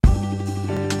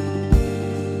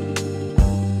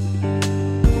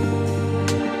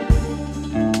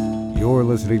You're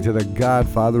listening to the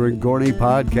Godfather and Gorney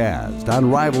podcast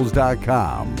on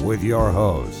Rivals.com with your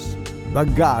hosts, the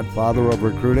Godfather of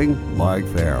Recruiting, Mike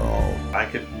Farrell. I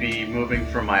could be moving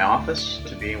from my office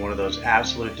to being one of those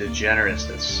absolute degenerates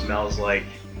that smells like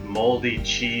moldy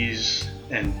cheese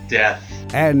and death.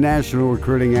 And national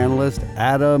recruiting analyst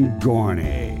Adam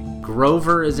Gorney.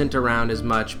 Grover isn't around as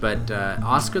much, but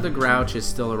Oscar the Grouch is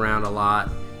still around a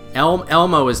lot.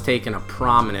 Elmo has taken a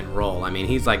prominent role. I mean,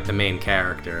 he's like the main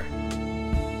character.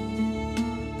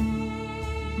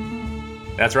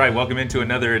 That's right. Welcome into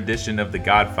another edition of the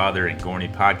Godfather and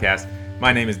Gorney podcast.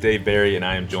 My name is Dave Barry, and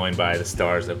I am joined by the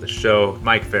stars of the show,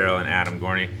 Mike Farrell and Adam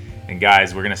Gorney. And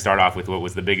guys, we're going to start off with what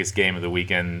was the biggest game of the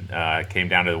weekend. Came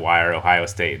down to the wire, Ohio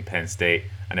State and Penn State.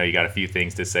 I know you got a few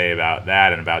things to say about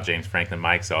that and about James Franklin,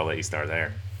 Mike, so I'll let you start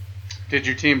there. Did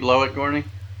your team blow it, Gorney?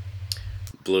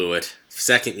 Blew it.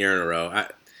 Second year in a row.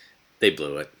 They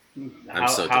blew it. I'm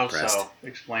so depressed. How so?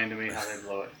 Explain to me how they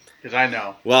blew it. Because I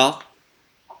know.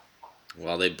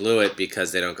 Well, they blew it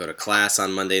because they don't go to class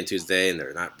on Monday and Tuesday, and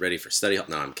they're not ready for study hall.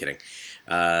 No, I'm kidding.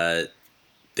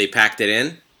 They packed it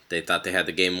in. They thought they had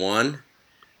the game won.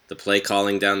 The play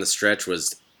calling down the stretch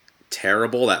was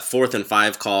terrible. That 4th and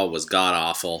 5 call was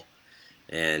god-awful.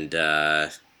 And,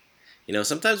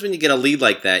 sometimes when you get a lead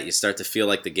like that, you start to feel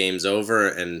like the game's over.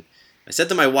 And I said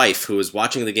to my wife, who was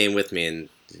watching the game with me, and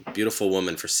beautiful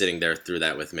woman for sitting there through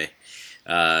that with me,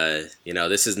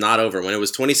 this is not over. When it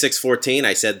was 26-14,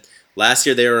 I said last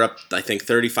year they were up, I think,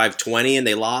 35-20, and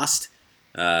they lost.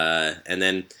 And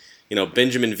then,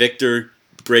 Benjamin Victor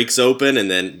breaks open, and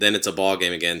then it's a ball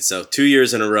game again. So 2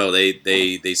 years in a row,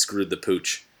 they screwed the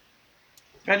pooch.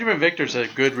 Benjamin Victor's a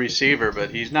good receiver,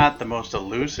 but he's not the most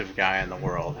elusive guy in the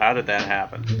world. How did that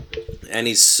happen? And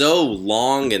he's so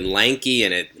long and lanky,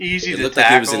 and it looked tackle.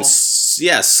 Like he was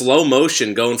in slow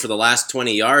motion going for the last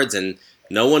 20 yards, and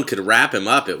no one could wrap him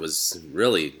up. It was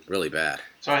really, really bad.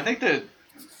 So I think that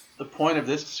the point of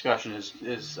this discussion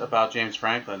is about James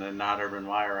Franklin and not Urban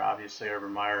Meyer. Obviously,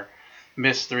 Urban Meyer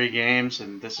missed 3 games,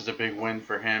 and this is a big win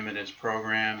for him and his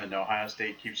program, and Ohio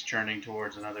State keeps churning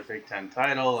towards another Big Ten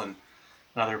title and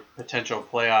another potential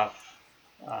playoff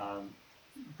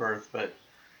berth. But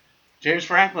James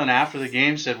Franklin, after the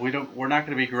game, said, we're not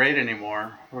going to be great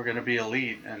anymore. We're going to be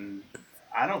elite. And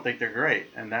I don't think they're great.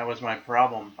 And that was my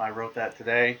problem. I wrote that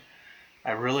today.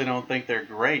 I really don't think they're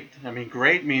great. I mean,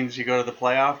 great means you go to the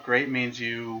playoff. Great means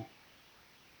you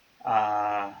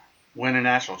win a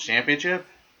national championship.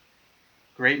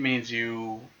 Great means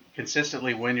you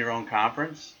consistently win your own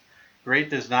conference.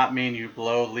 Great does not mean you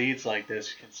blow leads like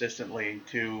this consistently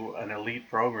to an elite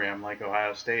program like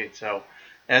Ohio State. So,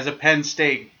 as a Penn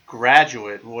State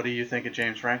graduate, what do you think of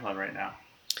James Franklin right now?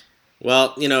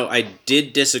 Well, I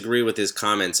did disagree with his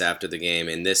comments after the game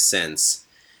in this sense,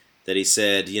 that he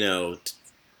said,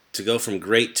 to go from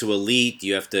great to elite,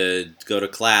 you have to go to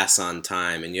class on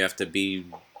time and you have to be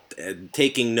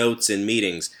taking notes in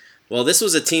meetings. Well, this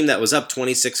was a team that was up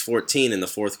 26-14 in the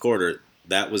fourth quarter.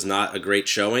 That was not a great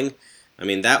showing. I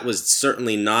mean, that was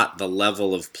certainly not the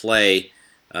level of play,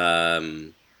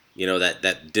 that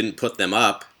didn't put them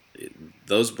up.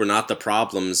 Those were not the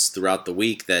problems throughout the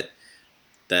week that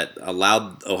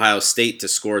allowed Ohio State to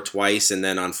score twice, and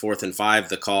then on 4th and 5,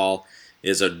 the call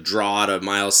is a draw to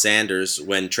Miles Sanders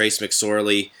when Trace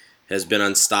McSorley has been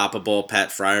unstoppable. Pat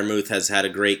Freiermuth has had a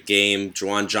great game.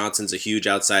 Juwan Johnson's a huge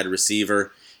outside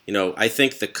receiver. I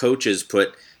think the coaches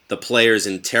put the players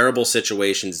in terrible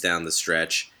situations down the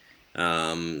stretch.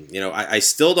 I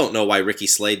still don't know why Ricky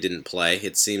Slade didn't play.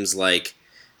 It seems like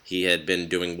he had been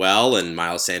doing well, and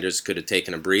Miles Sanders could have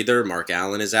taken a breather. Mark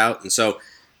Allen is out. And so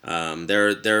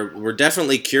there were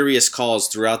definitely curious calls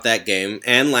throughout that game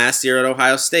and last year at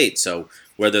Ohio State. So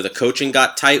whether the coaching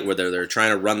got tight, whether they're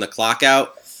trying to run the clock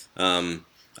out, I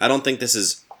don't think this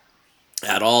is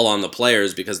at all on the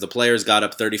players, because the players got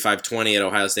up 35-20 at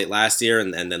Ohio State last year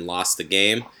and then lost the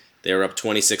game. They were up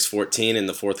 26-14 in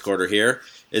the fourth quarter here.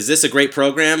 Is this a great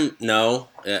program? No.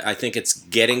 I think it's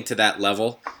getting to that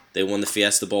level. They won the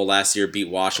Fiesta Bowl last year, beat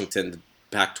Washington, the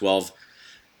Pac-12.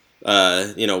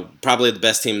 Probably the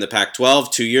best team in the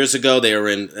Pac-12. 2 years ago, they were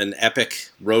in an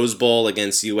epic Rose Bowl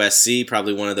against USC,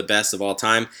 probably one of the best of all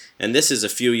time. And this is a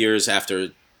few years after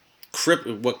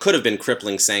what could have been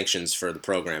crippling sanctions for the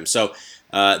program. So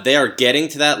they are getting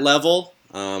to that level,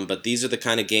 but these are the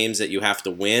kind of games that you have to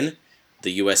win.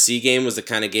 The USC game was the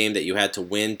kind of game that you had to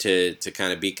win to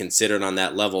kind of be considered on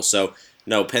that level. So,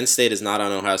 no, Penn State is not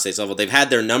on Ohio State's level. They've had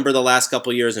their number the last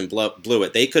couple years and blew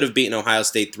it. They could have beaten Ohio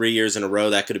State 3 years in a row.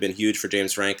 That could have been huge for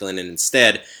James Franklin, and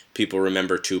instead, people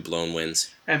remember 2 blown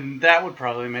wins. And that would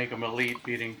probably make them elite,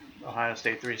 beating Ohio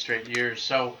State 3 straight years.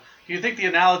 So, Do you think the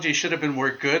analogy should have been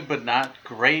we're good but not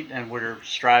great, and we're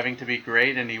striving to be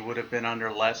great, and he would have been under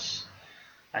less,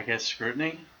 I guess,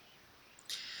 scrutiny?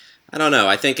 I don't know.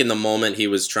 I think in the moment he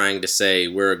was trying to say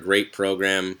we're a great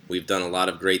program. We've done a lot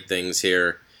of great things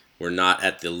here. We're not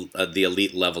at the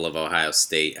elite level of Ohio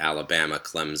State, Alabama,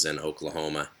 Clemson,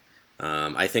 Oklahoma.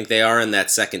 I think they are in that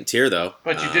second tier, though.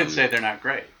 But you did say they're not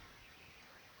great.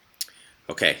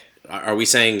 Okay. Are we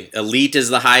saying elite is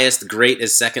the highest, great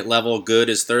is second level, good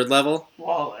is third level?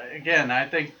 Well, again, I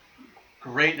think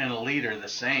great and elite are the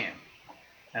same.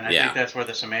 And I think that's where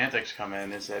the semantics come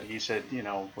in, is that he said,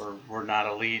 we're not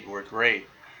elite, we're great.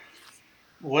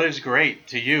 What is great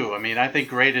to you? I mean, I think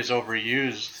great is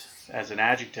overused as an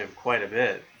adjective quite a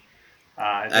bit.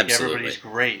 I think Absolutely. Everybody's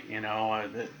great.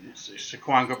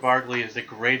 Saquon Barkley is the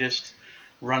greatest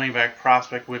running back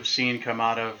prospect we've seen come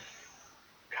out of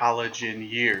college in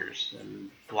years, and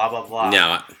blah, blah, blah.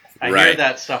 No, I hear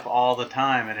that stuff all the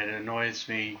time, and it annoys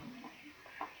me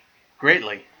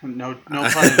greatly. No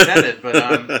pun intended,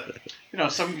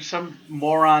 but some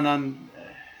moron on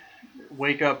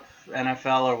Wake Up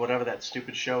NFL or whatever that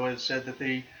stupid show is said that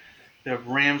the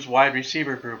Rams wide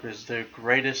receiver group is the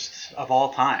greatest of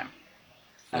all time.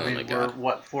 I mean,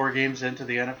 we're 4 games into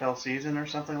the NFL season or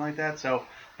something like that. So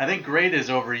I think great is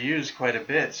overused quite a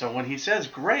bit. So when he says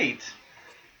great,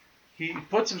 he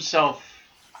puts himself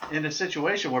in a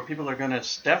situation where people are going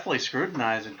to definitely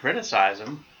scrutinize and criticize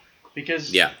him,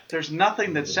 because there's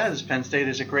nothing that says Penn State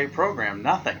is a great program.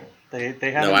 Nothing.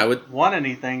 They haven't won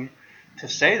anything to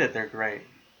say that they're great.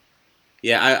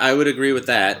 Yeah, I would agree with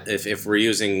that. If we're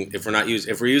using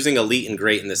elite and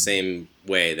great in the same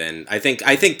way, then I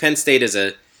think Penn State is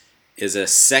a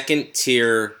second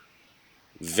tier,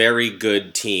 very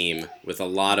good team with a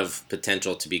lot of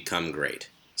potential to become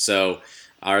great. So,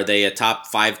 are they a top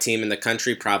 5 team in the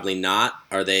country? Probably not.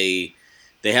 Are they?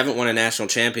 They haven't won a national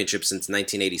championship since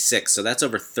 1986, so that's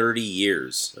over 30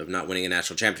 years of not winning a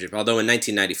national championship. Although in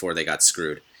 1994 they got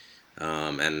screwed.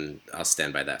 And I'll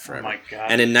stand by that forever. Oh my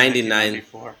God! And in '99,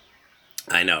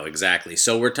 I know exactly.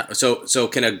 So so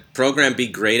can a program be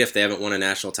great if they haven't won a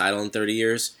national title in 30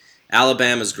 years?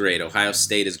 Alabama's great. Ohio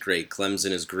State is great.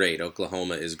 Clemson is great.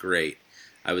 Oklahoma is great.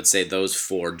 I would say those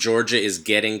 4. Georgia is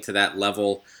getting to that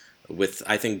level.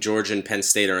 I think Georgia and Penn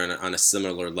State are on a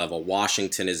similar level.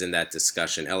 Washington is in that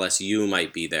discussion. LSU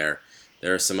might be there.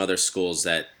 There are some other schools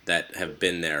that have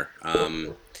been there.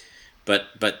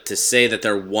 But to say that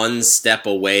they're one step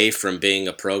away from being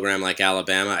a program like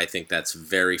Alabama, I think that's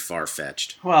very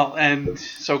far-fetched. Well, and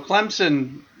so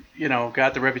Clemson,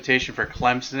 got the reputation for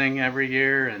Clemsoning every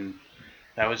year, and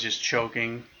that was just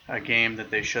choking a game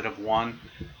that they should have won.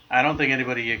 I don't think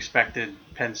anybody expected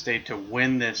Penn State to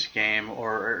win this game,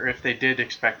 or if they did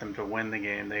expect them to win the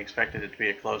game, they expected it to be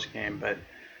a close game. But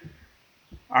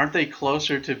aren't they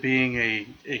closer to being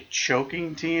a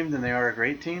choking team than they are a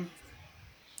great team?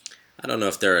 I don't know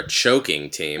if they're a choking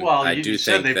team. Well, I you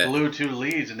said they blew 2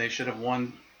 leads, and they should have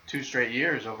won 2 straight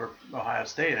years over Ohio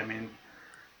State. I mean,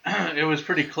 it was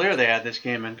pretty clear they had this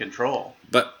game in control.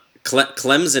 But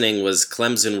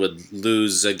Clemson would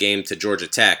lose a game to Georgia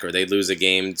Tech, or they'd lose a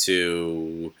game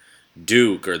to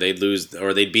Duke, or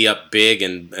they'd be up big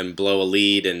and blow a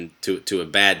lead and to a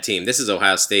bad team. This is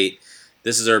Ohio State.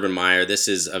 This is Urban Meyer. This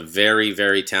is a very,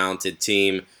 very talented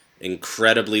team,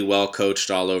 incredibly well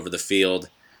coached all over the field,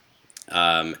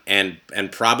 and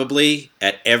probably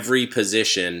at every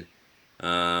position.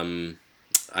 I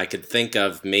could think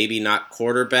of maybe not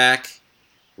quarterback.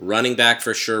 Running back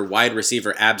for sure, wide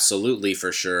receiver absolutely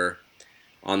for sure.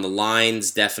 On the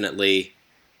lines, definitely.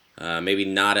 Maybe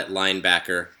not at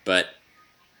linebacker, but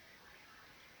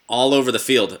all over the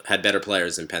field had better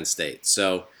players than Penn State.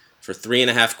 So for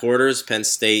 3.5 quarters, Penn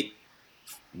State,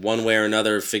 one way or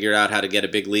another, figured out how to get a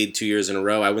big lead 2 years in a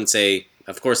row. I wouldn't say,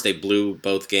 of course, they blew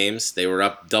both games. They were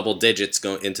up double digits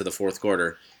going into the 4th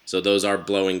quarter. So those are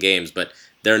blowing games, but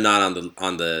they're not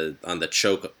on the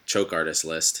choke artist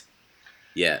list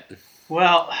yet.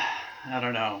 Well, I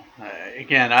don't know.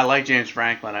 Again, I like James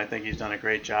Franklin. I think he's done a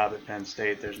great job at Penn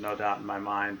State. There's no doubt in my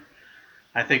mind.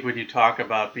 I think when you talk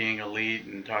about being elite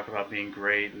and talk about being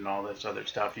great and all this other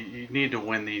stuff, you need to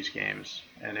win these games.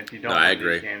 And if you don't win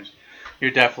these games,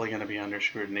 you're definitely going to be under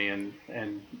scrutiny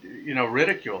and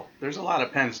ridicule. There's a lot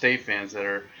of Penn State fans that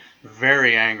are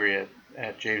very angry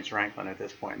at James Franklin at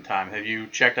this point in time. Have you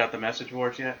checked out the message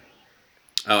boards yet?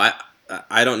 Oh,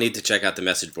 I don't need to check out the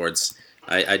message boards.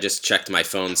 I just checked my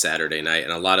phone Saturday night,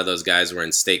 and a lot of those guys were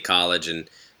in State College, and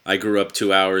I grew up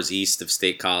 2 hours east of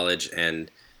State College, and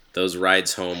those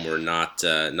rides home were not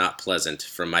pleasant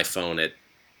from my phone.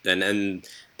 And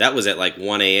that was at like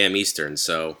 1 a.m. Eastern,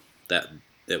 so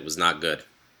it was not good.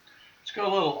 Let's go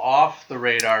a little off the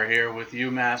radar here with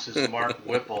UMass's Mark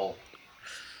Whipple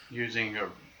using a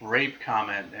rape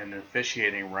comment in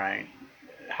officiating rank.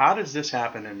 How does this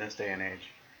happen in this day and age?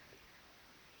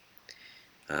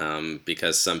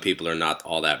 Because some people are not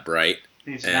all that bright.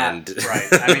 He's not bright.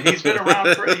 I mean, he's been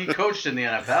around he coached in the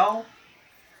NFL.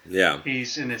 Yeah.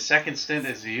 He's in his second stint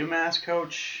as the UMass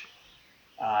coach.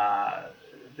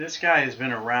 This guy has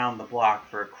been around the block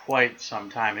for quite some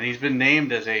time, and he's been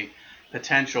named as a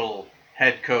potential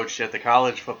head coach at the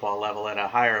college football level at a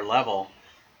higher level,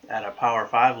 at a Power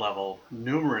 5 level,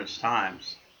 numerous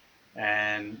times.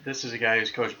 And this is a guy who's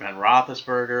coached Ben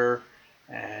Roethlisberger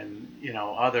and,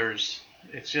 others.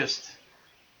 It's just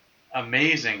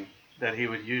amazing that he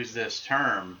would use this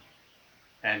term,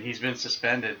 and he's been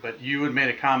suspended. But you had made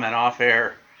a comment off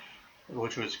air,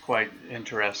 which was quite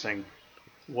interesting.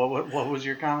 What was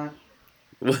your comment?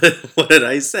 What did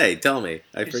I say? Tell me.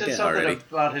 I forget said something already.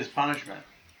 About his punishment.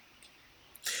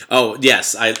 Oh,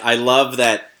 yes. I love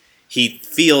that he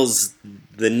feels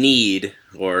the need,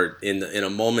 or in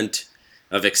a moment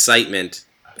of excitement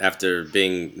after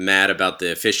being mad about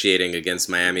the officiating against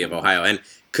Miami of Ohio. And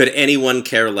could anyone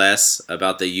care less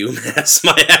about the UMass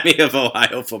Miami of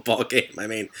Ohio football game? I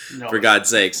mean, for God's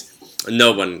sakes,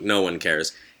 no one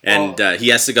cares. And he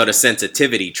has to go to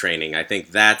sensitivity training. I think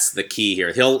that's the key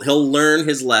here. He'll learn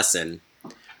his lesson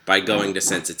by going to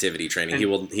sensitivity training.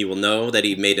 He will know that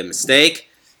he made a mistake,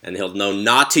 and he'll know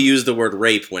not to use the word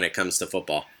rape when it comes to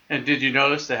football. And did you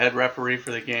notice the head referee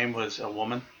for the game was a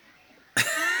woman?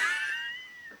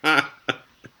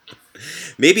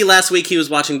 Maybe last week he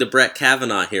was watching the Brett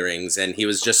Kavanaugh hearings, and he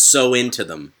was just so into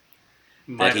them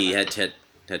that he had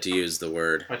to use the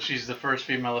word. But she's the first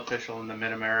female official in the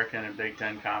Mid-American and Big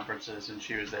Ten conferences, and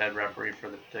she was the head referee for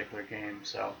the particular game.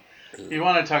 So you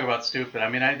want to talk about stupid. I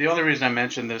mean, the only reason I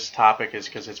mentioned this topic is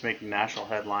because it's making national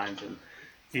headlines, and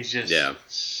he's just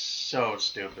so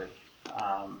stupid.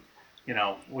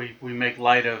 We make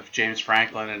light of James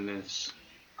Franklin and his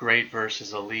great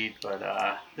versus elite,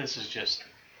 but this is just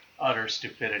utter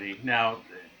stupidity. Now,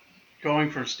 going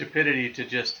from stupidity to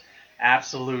just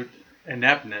absolute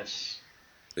ineptness.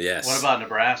 Yes. What about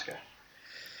Nebraska?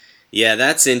 Yeah,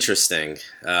 that's interesting.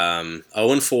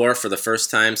 0-4 for the first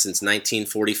time since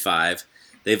 1945.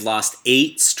 They've lost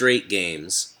 8 straight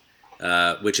games,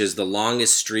 which is the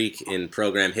longest streak in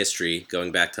program history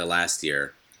going back to last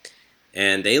year.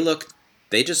 And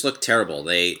they just look terrible.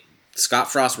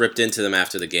 Scott Frost ripped into them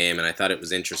after the game, and I thought it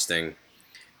was interesting.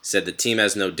 Said the team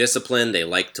has no discipline. They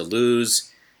like to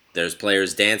lose. There's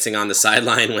players dancing on the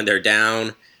sideline when they're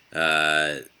down.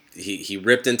 He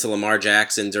ripped into Lamar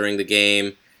Jackson during the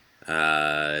game.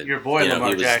 Your boy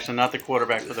Lamar Jackson, not the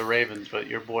quarterback for the Ravens, but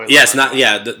your boy. Yes,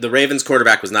 the Ravens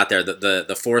quarterback was not there. The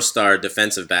 4-star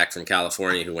defensive back from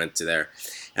California who went to there.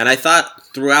 And I thought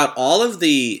throughout all of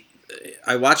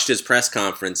I watched his press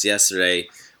conference yesterday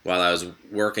while I was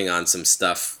working on some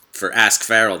stuff for Ask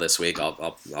Farrell this week.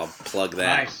 I'll plug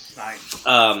that.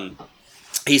 Nice.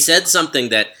 He said something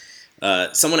that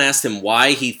someone asked him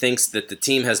why he thinks that the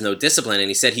team has no discipline, and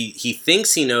he said he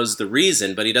thinks he knows the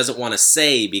reason, but he doesn't want to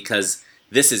say because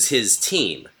this is his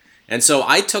team. And so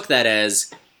I took that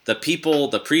as the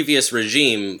previous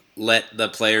regime let the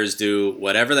players do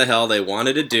whatever the hell they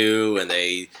wanted to do, and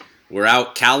they were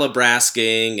out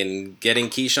calibrasking and getting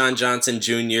Keyshawn Johnson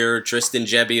Jr., Tristan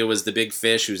Gebbia was the big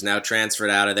fish who's now transferred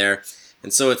out of there.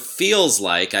 And so it feels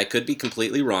like, I could be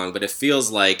completely wrong, but it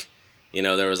feels like,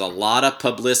 there was a lot of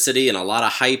publicity and a lot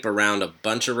of hype around a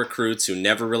bunch of recruits who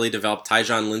never really developed.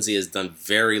 Tyjon Lindsey has done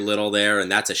very little there,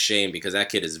 and that's a shame because that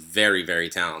kid is very, very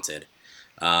talented.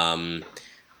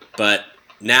 But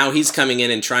now he's coming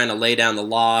in and trying to lay down the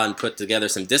law and put together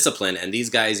some discipline, and these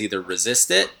guys either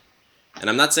resist it, and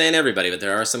I'm not saying everybody, but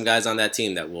there are some guys on that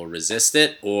team that will resist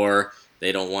it, or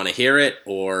they don't want to hear it,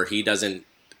 or he doesn't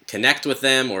connect with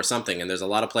them or something. And there's a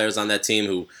lot of players on that team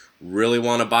who really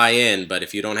want to buy in, but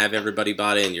if you don't have everybody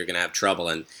bought in, you're going to have trouble.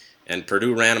 And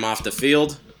Purdue ran them off the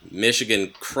field.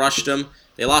 Michigan crushed them.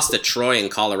 They lost to Troy and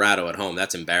Colorado at home.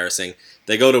 That's embarrassing.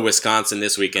 They go to Wisconsin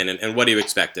this weekend, and what do you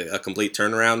expect? A complete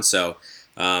turnaround? So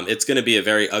it's going to be a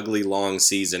very ugly, long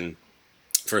season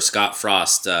for Scott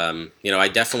Frost. I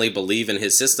definitely believe in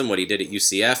his system, what he did at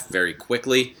UCF very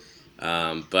quickly.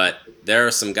 But there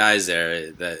are some guys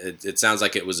there that it sounds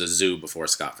like it was a zoo before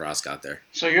Scott Frost got there.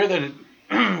 So you're the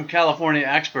California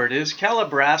expert. Is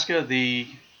Calibraska the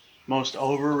most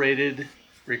overrated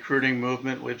recruiting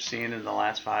movement we've seen in the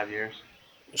last 5 years?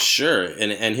 Sure,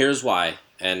 and here's why.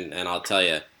 And I'll tell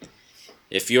you,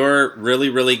 if you're really,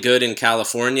 really good in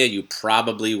California, you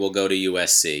probably will go to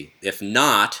USC. If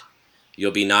not,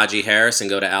 you'll be Najee Harris and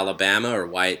go to Alabama, or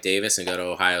Wyatt Davis and go to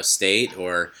Ohio State,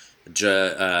 or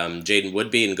Jaden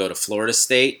Woodby and go to Florida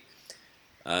State.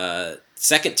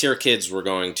 Second-tier kids were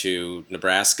going to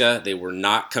Nebraska. They were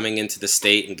not coming into the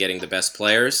state and getting the best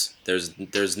players.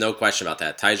 There's no question about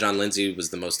that. Tyjon Lindsey was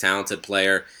the most talented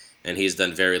player, and he's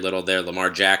done very little there.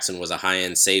 Lamar Jackson was a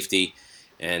high-end safety,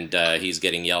 and he's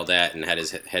getting yelled at and had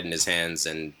his head in his hands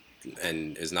and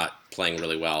is not playing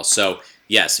really well. So,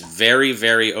 yes, very,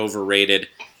 very overrated.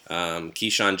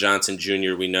 Keyshawn Johnson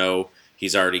Jr., we know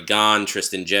he's already gone.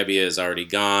 Tristan Gebbia is already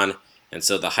gone. And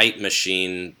so the hype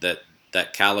machine that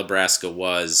Calibraska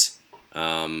was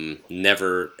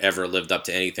never, ever lived up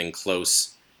to anything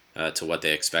close to what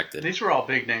they expected. These were all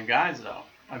big-name guys, though.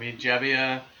 I mean,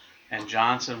 Gebbia and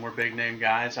Johnson were big-name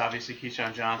guys. Obviously,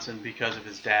 Keyshawn Johnson because of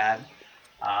his dad.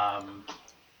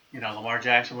 Lamar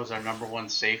Jackson was our number one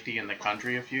safety in the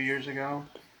country a few years ago.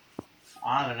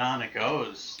 On and on it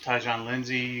goes. Tyjon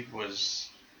Lindsey was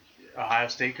Ohio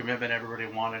State commitment. Everybody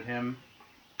wanted him.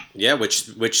 Yeah,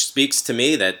 which speaks to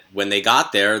me that when they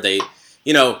got there,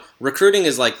 recruiting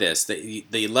is like this.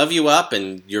 They love you up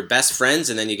and you're best friends,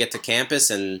 and then you get to campus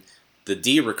and the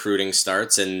de-recruiting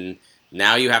starts, and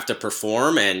now you have to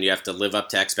perform and you have to live up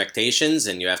to expectations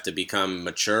and you have to become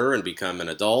mature and become an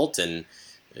adult and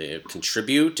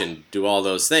contribute and do all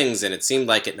those things. And it seemed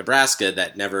like at Nebraska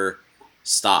that never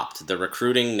stopped. The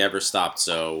recruiting never stopped.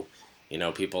 So,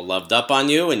 people loved up on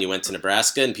you and you went to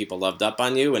Nebraska and people loved up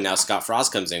on you. And now Scott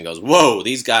Frost comes in and goes, whoa,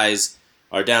 these guys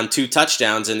are down 2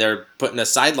 touchdowns and they're putting a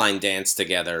sideline dance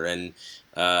together. And,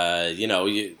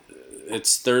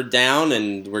 it's third down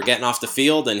and we're getting off the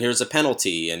field and here's a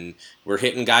penalty and we're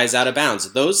hitting guys out of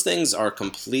bounds. Those things are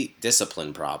complete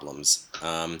discipline problems.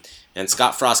 And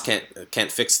Scott Frost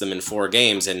can't fix them in 4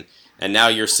 games. And now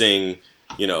you're seeing,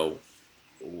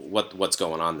 what's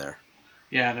going on there.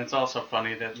 Yeah, and it's also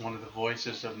funny that one of the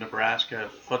voices of Nebraska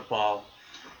football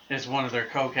is one of their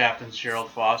co-captains,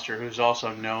 Gerald Foster, who's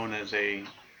also known as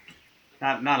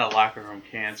not a locker room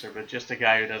cancer, but just a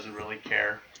guy who doesn't really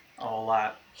care a whole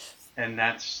lot. And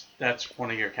that's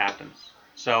one of your captains.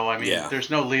 So, I mean, There's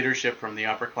no leadership from the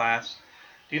upper class.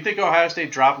 Do you think Ohio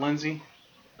State dropped Lindsey?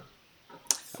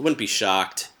 I wouldn't be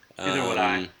shocked. Neither would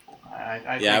I.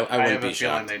 I have a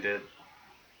feeling they did.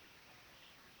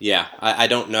 Yeah, I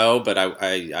don't know, but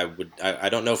I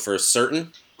don't know for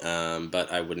certain,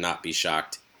 but I would not be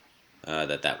shocked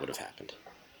that would have happened.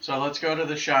 So let's go to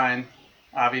the shine.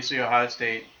 Obviously, Ohio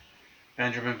State,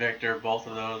 Benjamin Victor, both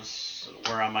of those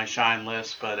were on my shine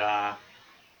list. But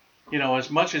as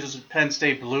much as Penn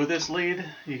State blew this lead,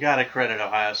 you got to credit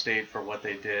Ohio State for what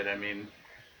they did. I mean,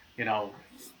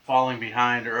 falling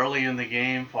behind early in the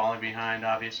game, falling behind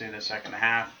obviously in the second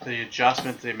half, the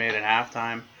adjustments they made at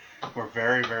halftime were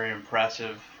very, very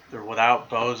impressive. They're without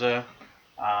Boza,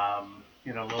 a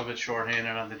little bit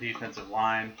shorthanded on the defensive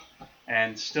line,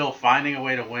 and still finding a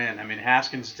way to win. I mean,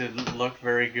 Haskins didn't look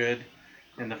very good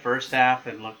in the first half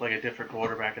and looked like a different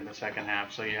quarterback in the second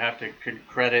half. So you have to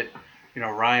credit,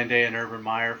 Ryan Day and Urban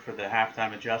Meyer for the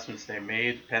halftime adjustments they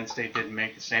made. Penn State didn't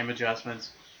make the same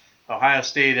adjustments. Ohio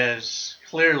State has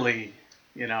clearly,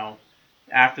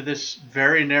 after this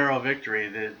very narrow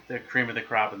victory, the cream of the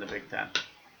crop in the Big Ten.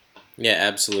 Yeah,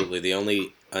 absolutely. The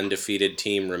only undefeated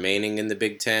team remaining in the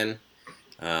Big Ten.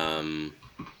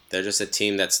 They're just a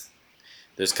team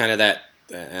there's kind of that,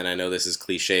 and I know this is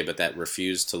cliche, but that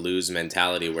refuse to lose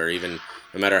mentality where even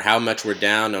no matter how much we're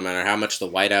down, no matter how much the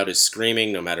whiteout is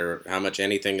screaming, no matter how much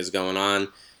anything is going on,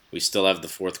 we still have the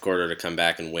fourth quarter to come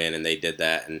back and win, and they did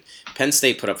that. And Penn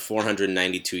State put up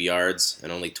 492 yards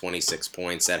and only 26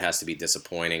 points. That has to be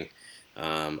disappointing.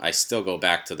 I still go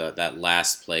back to that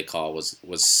last play call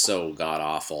was so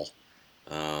god-awful.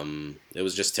 It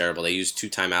was just terrible. They used 2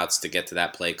 timeouts to get to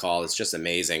that play call. It's just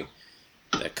amazing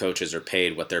that coaches are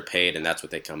paid what they're paid, and that's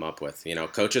what they come up with.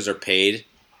 Coaches are paid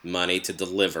money to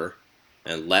deliver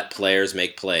and let players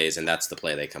make plays, and that's the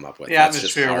play they come up with. That's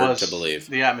just hard to believe.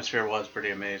 The atmosphere was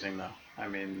pretty amazing, though. I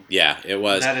mean, yeah, it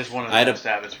was. That is one of the best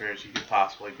atmospheres you could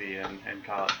possibly be in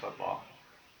college football.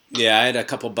 Yeah, I had a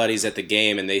couple buddies at the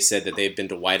game, and they said that they've been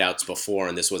to whiteouts before,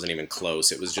 and this wasn't even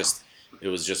close. It was just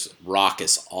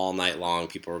raucous all night long.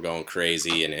 People were going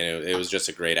crazy, and it was just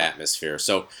a great atmosphere.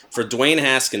 So for Dwayne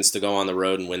Haskins to go on the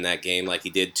road and win that game like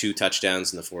he did, 2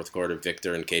 touchdowns in the fourth quarter,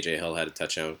 Victor and KJ Hill had a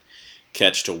touchdown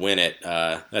catch to win it,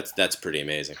 that's pretty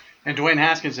amazing. And Dwayne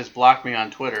Haskins just blocked me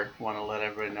on Twitter. Want to let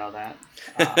everybody know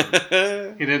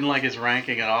that. He didn't like his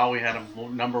ranking at all. We had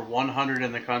him number 100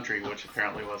 in the country, which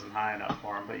apparently wasn't high enough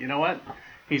for him. But you know what?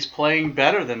 He's playing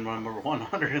better than number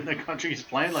 100 in the country. He's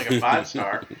playing like a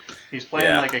 5-star. He's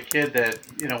playing like a kid that,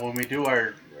 when we do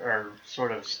our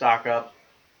sort of stock up,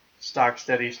 stock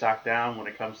steady, stock down when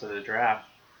it comes to the draft,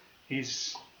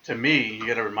 he's to me, you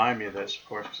got to remind me of this, of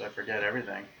course, because I forget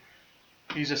everything.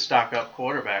 He's a stock-up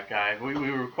quarterback guy. We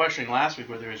were questioning last week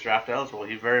whether he was draft eligible.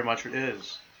 He very much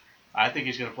is. I think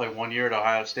he's going to play 1 year at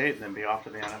Ohio State and then be off to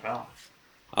the NFL.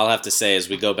 I'll have to say as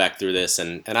we go back through this,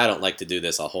 and I don't like to do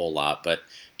this a whole lot, but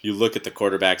you look at the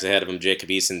quarterbacks ahead of him. Jacob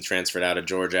Eason transferred out of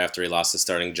Georgia after he lost his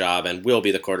starting job and will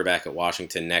be the quarterback at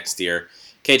Washington next year.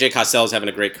 KJ Costell's having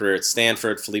a great career at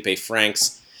Stanford. Felipe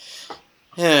Franks,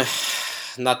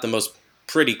 not the most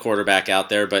pretty quarterback out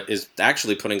there, but is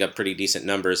actually putting up pretty decent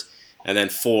numbers. And then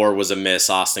 4 was a miss.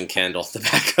 Austin Kendall, the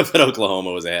backup at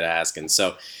Oklahoma, was ahead of Haskins.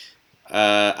 So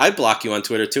I'd block you on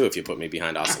Twitter, too, if you put me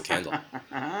behind Austin Kendall.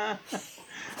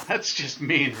 That's just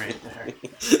mean right there.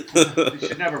 You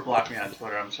should never block me on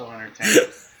Twitter. I'm so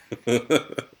entertained.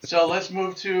 So let's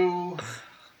move to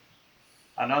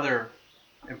another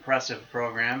impressive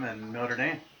program in Notre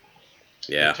Dame.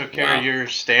 Yeah. They took care of your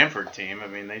Stanford team. I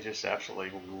mean, they just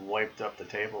absolutely wiped up the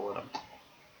table with them.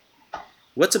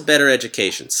 What's a better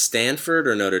education, Stanford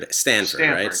or Notre Dame? Stanford,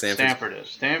 right?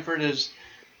 Stanford is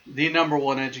the number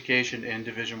one education in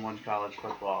Division I college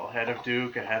football. Ahead of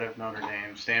Duke, ahead of Notre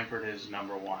Dame. Stanford is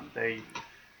number one.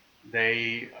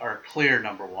 They are clear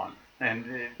number one.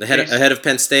 And ahead of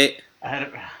Penn State?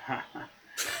 Ahead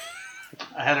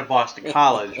of Boston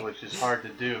College, which is hard to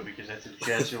do because it's a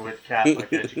Jesuit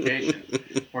Catholic education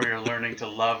where you're learning to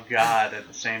love God at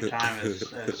the same time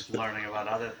as learning about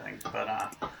other things.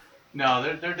 But no,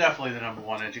 they're definitely the number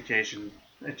one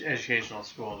educational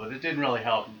school, but it didn't really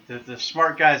help. The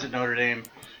smart guys at Notre Dame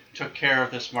took care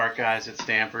of the smart guys at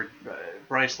Stanford.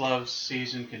 Bryce Love's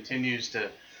season continues to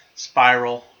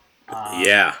spiral.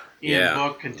 Ian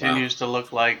Book continues to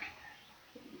look like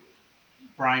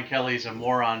Brian Kelly's a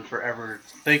moron for ever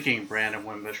thinking Brandon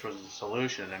Wimbush was the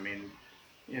solution. I mean,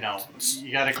 you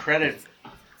got to credit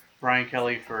Brian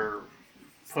Kelly for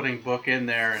putting Book in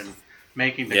there and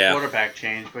making the quarterback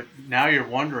change, but now you're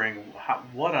wondering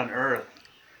what on earth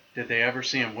did they ever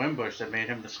see in Wimbush that made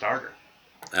him the starter?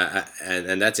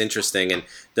 And that's interesting. And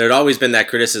there had always been that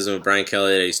criticism of Brian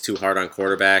Kelly that he's too hard on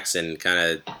quarterbacks and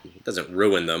kind of doesn't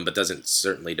ruin them, but doesn't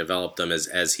certainly develop them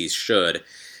as he should.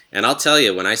 And I'll tell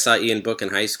you, when I saw Ian Book in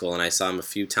high school, and I saw him a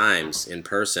few times in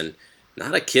person,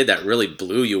 not a kid that really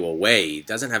blew you away. He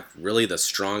doesn't have really the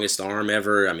strongest arm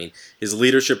ever. I mean, his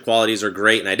leadership qualities are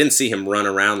great, and I didn't see him run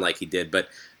around like he did, but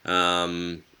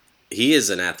he is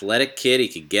an athletic kid. He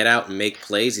could get out and make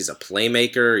plays. He's a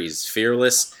playmaker. He's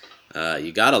fearless.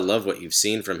 You got to love what you've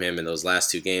seen from him in those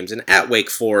last 2 games. And at Wake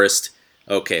Forest,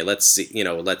 okay, let's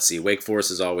see. Wake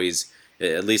Forest is always,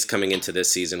 at least coming into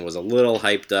this season, was a little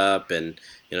hyped up, and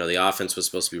the offense was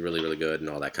supposed to be really, really good and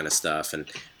all that kind of stuff. And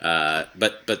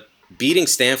but beating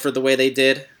Stanford the way they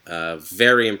did,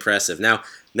 very impressive.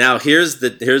 Now here's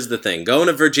the thing. Going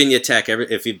to Virginia Tech,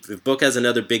 if Book has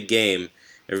another big game,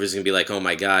 everybody's going to be like, oh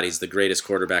my God, he's the greatest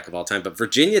quarterback of all time. But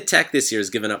Virginia Tech this year has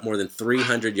given up more than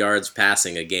 300 yards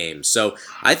passing a game. So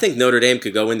I think Notre Dame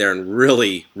could go in there and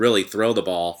really, really throw the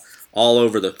ball all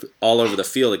over the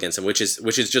field against him, which is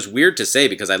just weird to say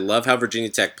because I love how Virginia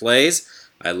Tech plays.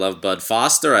 I love Bud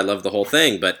Foster. I love the whole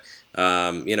thing. But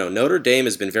Notre Dame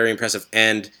has been very impressive.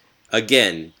 And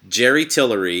again, Jerry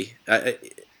Tillery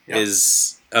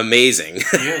is amazing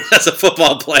as a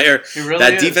football player. He really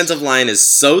that is. Defensive line is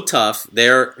so tough.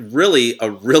 They're really a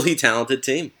really talented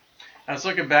team. I was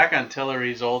looking back on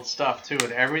Tillery's old stuff too,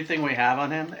 and everything we have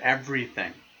on him,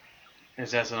 everything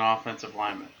is as an offensive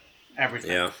lineman.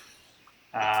 Everything.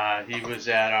 Yeah. He was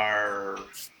at our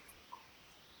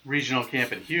regional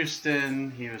camp in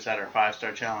Houston. He was at our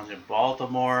 5-star challenge in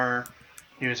Baltimore.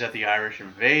 He was at the Irish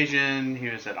Invasion. He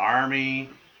was at Army.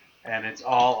 And it's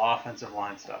all offensive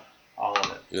line stuff. All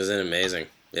of it. Isn't it amazing?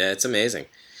 Yeah, it's amazing.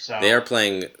 So, they are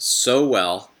playing so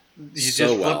well. You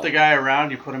just flip the guy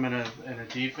around. You put him in a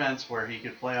defense where he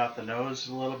could play off the nose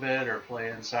a little bit or play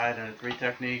inside in a 3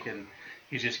 technique, and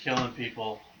he's just killing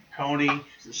people. Coney,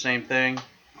 the same thing.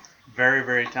 Very,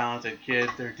 very talented kid.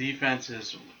 Their defense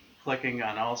is clicking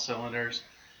on all cylinders.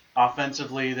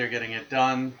 Offensively, they're getting it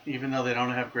done, even though they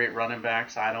don't have great running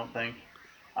backs, I don't think.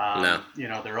 No.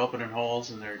 They're opening holes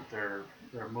and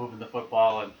they're moving the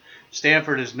football. And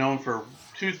Stanford is known for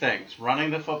 2 things: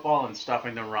 running the football and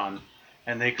stuffing the run.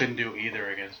 And they couldn't do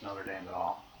either against Notre Dame at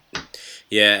all.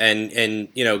 Yeah, and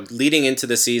leading into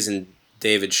the season,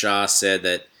 David Shaw said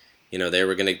that they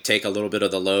were going to take a little bit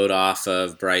of the load off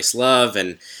of Bryce Love,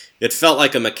 and it felt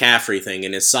like a McCaffrey thing.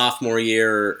 In his sophomore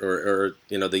year, or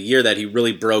the year that he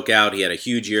really broke out, he had a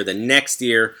huge year. The next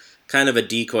year, kind of a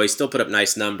decoy, still put up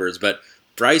nice numbers, but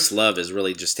Bryce Love has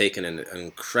really just taken an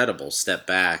incredible step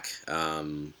back.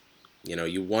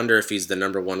 You wonder if he's the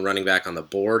number 1 running back on the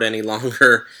board any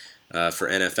longer. for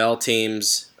NFL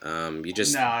teams. You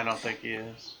just No, I don't think he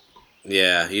is.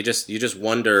 Yeah, you just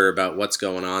wonder about what's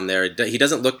going on there. He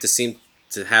doesn't look to seem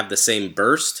to have the same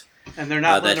burst And they're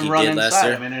not that letting he him run did last inside.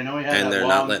 year. I mean, I know he had And that they're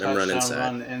not long letting him run touchdown inside.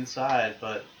 run inside,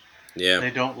 but Yeah,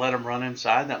 they don't let him run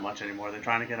inside that much anymore. They're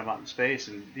trying to get him out in space,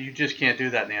 and you just can't do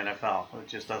that in the NFL. It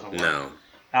just doesn't work. no,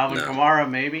 Alvin no. Kamara,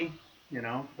 maybe,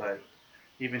 but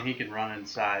even he can run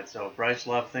inside. So Bryce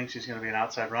Love thinks he's going to be an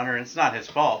outside runner, and it's not his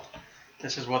fault.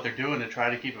 This is what they're doing to try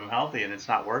to keep him healthy, and it's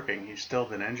not working. He's still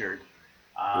been injured.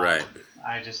 Right.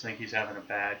 I just think he's having a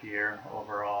bad year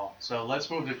overall. So let's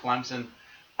move to Clemson.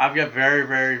 I've got very,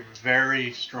 very,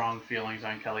 very strong feelings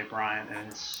on Kelly Bryant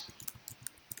and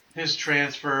his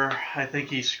transfer. I think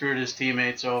he screwed his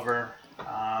teammates over.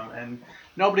 And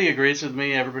nobody agrees with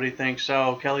me. Everybody thinks,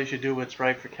 Kelly should do what's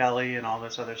right for Kelly and all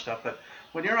this other stuff. But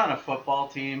when you're on a football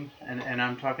team, and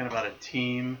I'm talking about a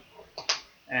team,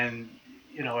 and,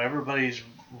 everybody's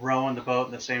rowing the boat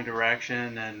in the same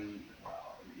direction, and,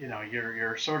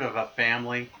 you're sort of a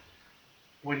family.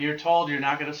 When you're told you're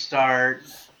not going to start,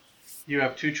 you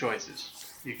have two choices.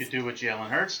 You could do what Jalen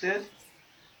Hurts did,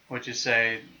 which is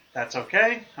say, that's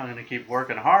okay, I'm going to keep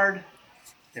working hard.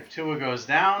 If Tua goes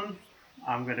down,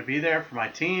 I'm going to be there for my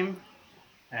team,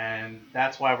 and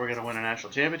that's why we're going to win a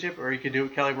national championship. Or you could do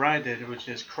what Kelly Bryant did, which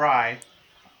is cry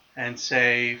and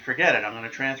say, forget it, I'm going to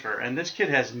transfer. And this kid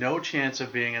has no chance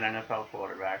of being an NFL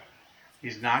quarterback.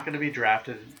 He's not going to be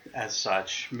drafted as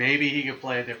such. Maybe he could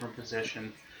play a different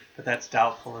position, but that's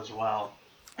doubtful as well.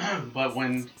 But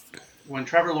when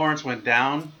Trevor Lawrence went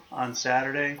down on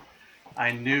Saturday,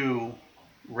 I knew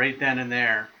right then and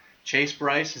there, Chase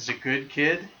Bryce is a good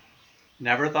kid,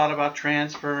 never thought about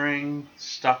transferring,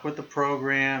 stuck with the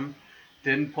program,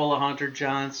 didn't pull a Hunter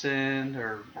Johnson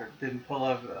or didn't pull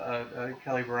a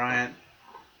Kelly Bryant.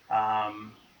 I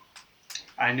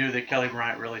knew that Kelly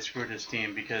Bryant really screwed his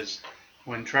team because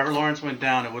when Trevor Lawrence went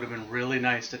down, it would have been really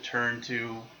nice to turn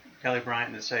to Kelly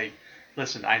Bryant and say,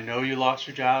 listen, I know you lost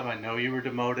your job, I know you were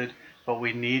demoted, but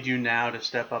we need you now to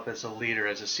step up as a leader,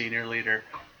 as a senior leader,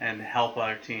 and help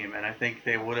our team. And I think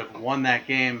they would have won that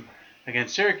game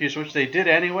against Syracuse, which they did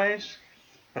anyways,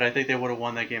 but I think they would have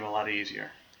won that game a lot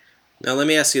easier. Now let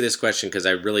me ask you this question because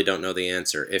I really don't know the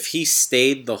answer. If he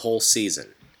stayed the whole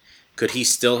season, could he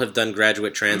still have done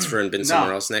graduate transfer and been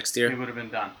somewhere else next year? He would have been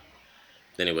done.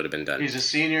 Then he would have been done. He's a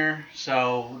senior,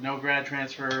 so no grad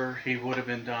transfer. He would have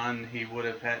been done. He would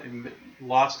have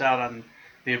lost out on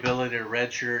the ability to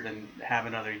redshirt and have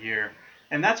another year.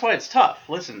 And that's why it's tough.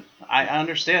 Listen, I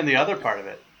understand the other part of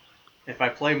it. If I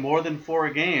play more than 4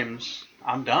 games,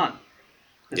 I'm done.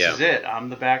 This is it. I'm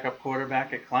the backup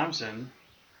quarterback at Clemson,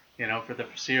 for the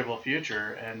foreseeable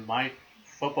future, and my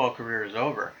football career is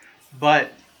over.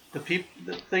 But the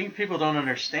thing people don't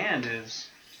understand is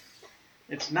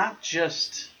it's not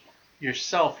just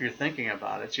yourself you're thinking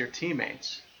about. It's your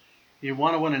teammates. You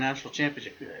want to win a national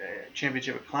championship at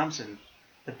Clemson.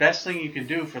 The best thing you can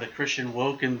do for the Christian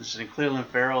Wilkins and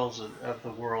Cleveland Farrells of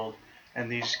the world and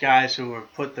these guys who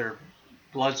have put their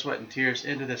blood, sweat, and tears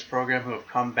into this program, who have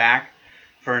come back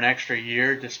for an extra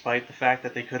year despite the fact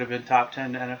that they could have been top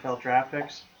 10 NFL draft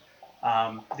picks.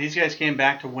 These guys came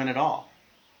back to win it all.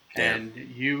 Yeah. And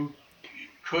you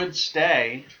could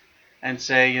stay and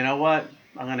say, you know what,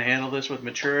 I'm going to handle this with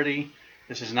maturity.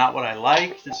 This is not what I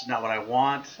like. This is not what I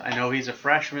want. I know he's a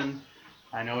freshman.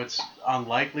 I know it's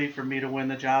unlikely for me to win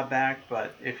the job back,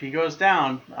 but if he goes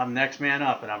down, I'm next man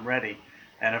up and I'm ready.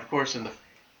 And of course, in the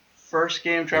first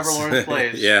game Trevor Lawrence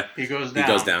plays, he goes down.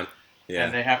 He goes down. Yeah.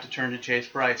 And they have to turn to Chase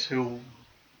Bryce, who,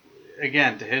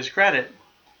 again, to his credit,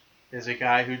 is a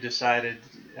guy who decided,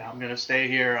 I'm going to stay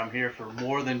here. I'm here for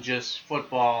more than just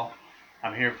football.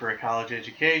 I'm here for a college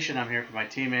education. I'm here for my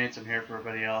teammates. I'm here for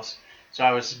everybody else. So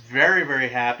I was very, very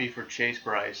happy for Chase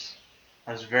Bryce.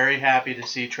 I was very happy to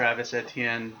see Travis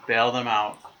Etienne bail them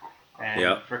out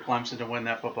and for Clemson to win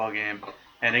that football game.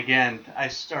 And again, I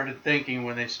started thinking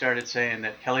when they started saying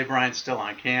that Kelly Bryant's still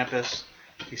on campus,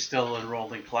 he's still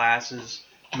enrolled in classes,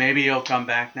 maybe he'll come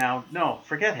back now. No,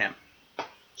 forget him.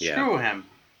 Screw him.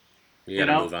 You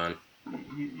gotta move on.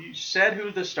 You said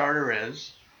who the starter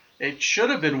is. It should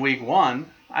have been week 1.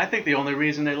 I think the only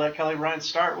reason they let Kelly Bryant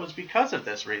start was because of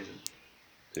this reason.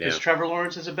 Because Trevor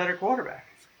Lawrence is a better quarterback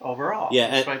overall,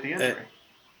 despite the injury.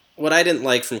 What I didn't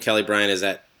like from Kelly Bryant is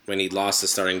that when he lost the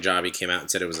starting job, he came out and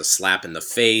said it was a slap in the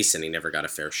face and he never got a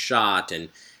fair shot. And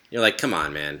you're like, come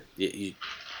on, man.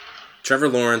 Trevor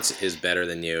Lawrence is better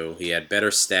than you. He had better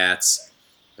stats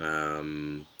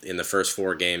in the first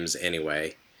 4 games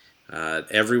anyway.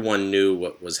 Everyone knew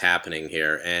what was happening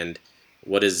here. And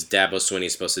what is Dabo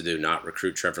Swinney supposed to do? Not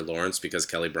recruit Trevor Lawrence because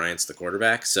Kelly Bryant's the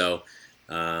quarterback? So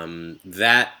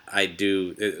That I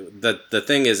do. The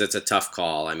thing is, it's a tough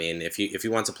call. I mean, if he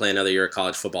wants to play another year of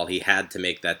college football, he had to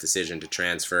make that decision to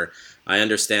transfer. I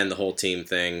understand the whole team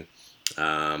thing.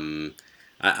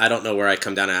 I don't know where I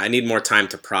come down. I need more time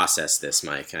to process this,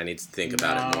 Mike. I need to think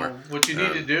about it more. What you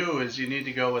need to do is you need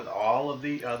to go with all of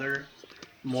the other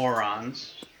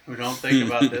morons who don't think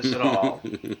about this at all,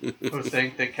 who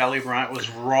think that Kelly Bryant was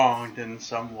wronged in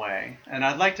some way. And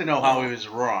I'd like to know how he was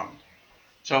wronged.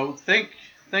 So think,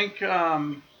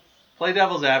 play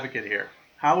devil's advocate here.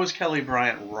 How was Kelly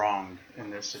Bryant wronged in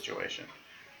this situation?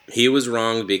 He was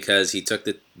wronged because he took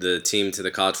the team to the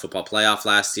college football playoff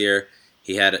last year.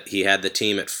 He had the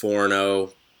team at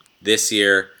 4-0 this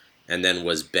year, and then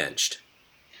was benched.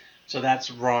 So that's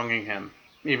wronging him,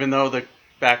 even though the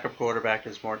backup quarterback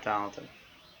is more talented.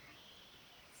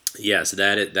 Yes,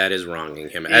 that is wronging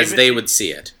him, as they would see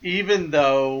it. Even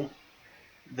though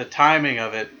the timing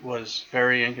of it was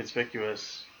very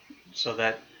inconspicuous, so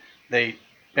that they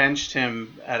benched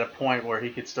him at a point where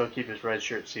he could still keep his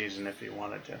redshirt season if he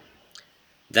wanted to.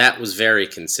 That was very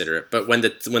considerate. But when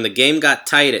the game got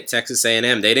tight at Texas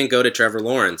A&M, they didn't go to Trevor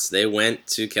Lawrence. They went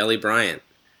to Kelly Bryant.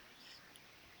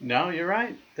 No, you're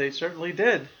right. They certainly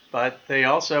did. But they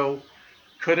also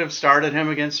could have started him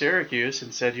against Syracuse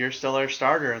and said, you're still our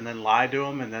starter, and then lied to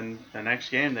him. And then the next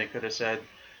game they could have said,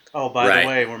 oh, by the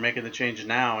way, we're making the change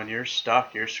now, and you're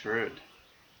stuck. You're screwed.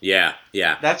 Yeah.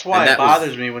 That's why it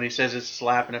bothers me when he says it's a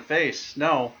slap in the face.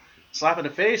 No, slap in the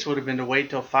face would have been to wait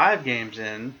till 5 games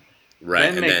in.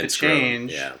 Right, then make the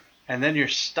change, and then you're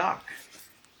stuck.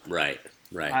 Right.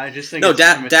 I just think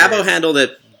Dabo handled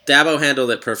it. Dabo handled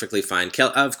it perfectly fine.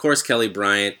 Of course, Kelly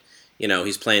Bryant,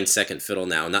 he's playing second fiddle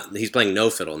now. He's playing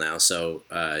no fiddle now, so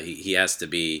he has to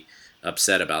be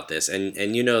upset about this. And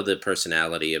the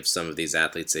personality of some of these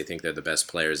athletes. They think they're the best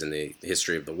players in the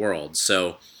history of the world.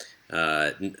 So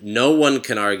no one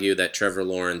can argue that Trevor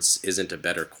Lawrence isn't a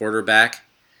better quarterback.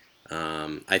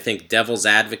 I think devil's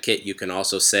advocate, you can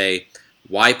also say,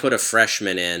 why put a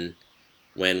freshman in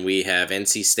when we have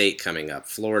NC State coming up,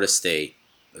 Florida State,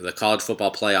 the college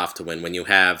football playoff to win, when you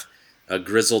have a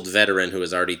grizzled veteran who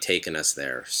has already taken us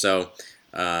there? So,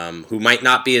 who might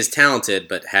not be as talented,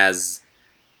 but has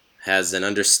an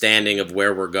understanding of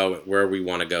where we're going, where we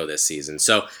want to go this season.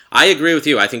 So I agree with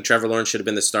you. I think Trevor Lawrence should have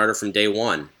been the starter from day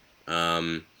one.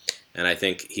 And I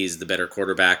think he's the better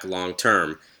quarterback long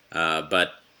term.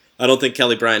 But I don't think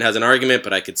Kelly Bryant has an argument,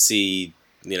 but I could see,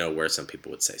 where some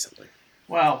people would say something.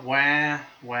 Well, wah.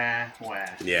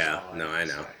 Yeah, no, I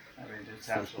know. I mean, it's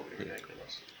absolutely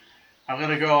ridiculous. I'm going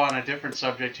to go on a different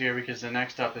subject here because the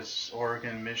next up is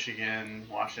Oregon, Michigan,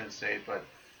 Washington State, but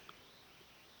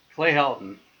Clay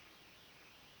Helton.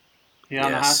 He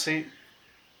on the hot seat?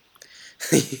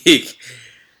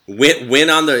 Win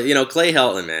on the, Clay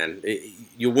Helton, man.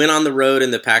 You win on the road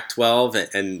in the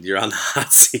Pac-12 and you're on the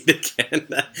hot seat again.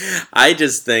 I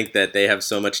just think that they have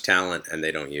so much talent and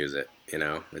they don't use it.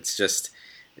 It's just,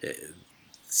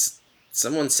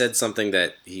 someone said something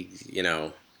that he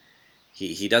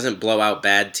doesn't blow out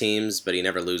bad teams, but he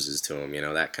never loses to them.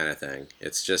 That kind of thing.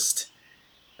 It's just,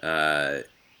 you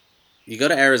go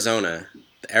to Arizona.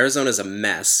 Arizona's a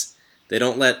mess. They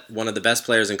don't let one of the best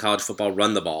players in college football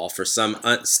run the ball for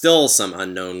still some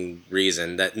unknown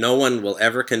reason that no one will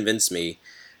ever convince me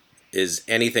is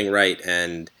anything right,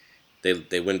 and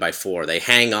they win by 4. They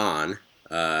hang on.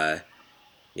 The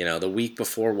week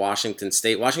before Washington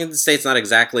State. Washington State's not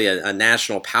exactly a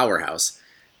national powerhouse.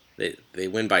 They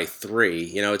win by 3.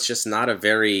 It's just not a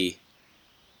very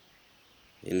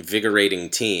invigorating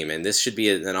team, and this should be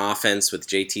an offense with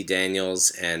JT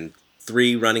Daniels and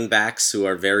 3 running backs who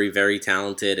are very, very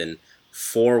talented and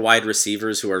 4 wide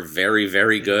receivers who are very,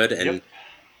 very good, and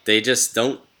they just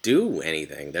don't do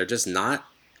anything. They're just not.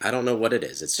 I don't know what it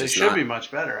is. They should be much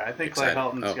better. I think Clay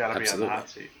Helton's got to be on the hot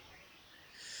seat.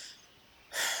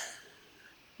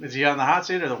 Is he on the hot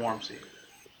seat or the warm seat?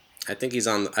 I think he's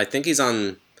on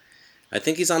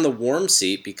the warm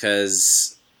seat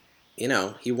because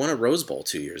he won a Rose Bowl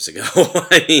 2 years ago.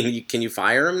 I mean, can you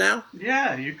fire him now?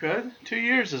 Yeah, you could. 2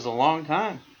 years is a long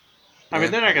time. I mean,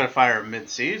 they're not going to fire him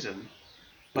mid-season.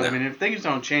 But, I mean, if things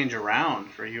don't change around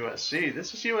for USC,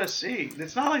 this is USC.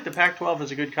 It's not like the Pac-12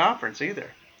 is a good conference either.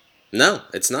 No,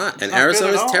 it's not. And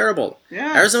Arizona's terrible.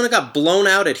 Yeah. Arizona got blown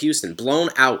out at Houston.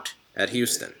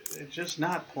 They're just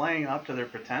not playing up to their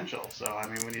potential. So, I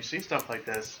mean, when you see stuff like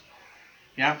this,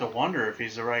 you have to wonder if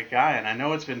he's the right guy. And I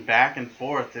know it's been back and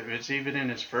forth. It's even in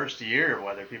his first year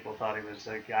whether people thought he was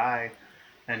the guy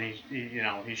and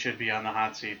he should be on the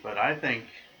hot seat. But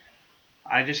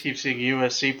I just keep seeing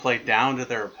USC play down to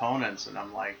their opponents, and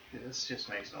I'm like, this just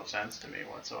makes no sense to me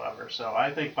whatsoever. So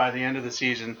I think by the end of the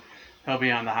season, he'll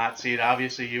be on the hot seat.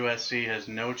 Obviously, USC has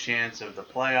no chance of the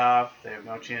playoff. They have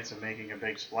no chance of making a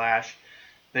big splash.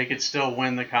 They could still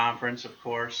win the conference, of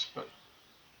course, but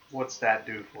what's that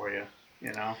do for you?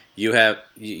 You know, You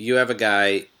have a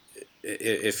guy.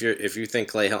 If you think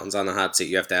Clay Helton's on the hot seat,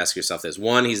 you have to ask yourself this: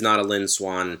 one, he's not a Lynn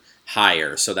Swan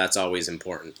hire, so that's always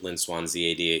important. Lynn Swan's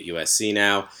the AD at USC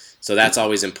now, so that's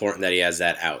always important that he has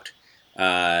that out.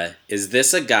 Is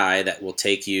this a guy that will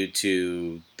take you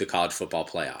to the college football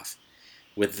playoff?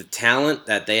 With the talent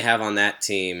that they have on that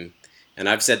team, and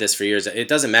I've said this for years, it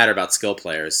doesn't matter about skill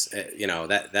players. You know,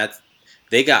 that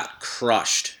they got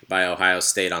crushed by Ohio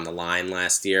State on the line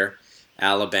last year.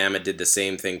 Alabama did the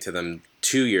same thing to them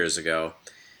 2 years ago.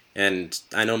 And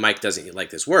I know Mike doesn't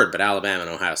like this word, but Alabama and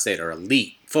Ohio State are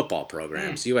elite football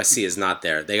programs. USC is not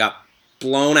there. They got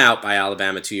blown out by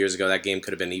Alabama 2 years ago. That game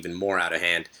could have been even more out of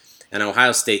hand. And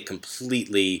Ohio State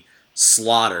completely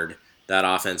slaughtered that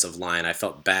offensive line. I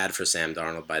felt bad for Sam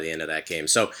Darnold by the end of that game.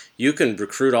 So you can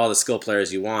recruit all the skill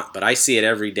players you want, but I see it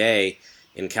every day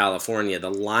in California.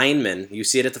 The linemen, you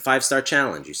see it at the 5-Star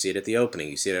Challenge. You see it at the opening.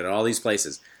 You see it at all these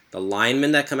places. The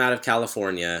linemen that come out of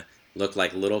California look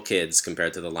like little kids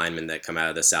compared to the linemen that come out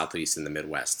of the Southeast and the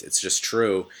Midwest. It's just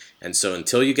true. And so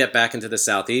until you get back into the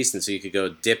Southeast and so you could go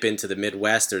dip into the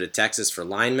Midwest or to Texas for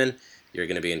linemen, you're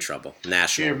going to be in trouble.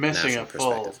 You're missing a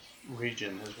full perspective.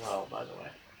 region as well, by the way.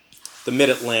 The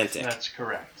Mid-Atlantic. That's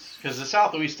correct. Because the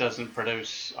Southeast doesn't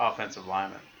produce offensive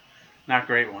linemen. Not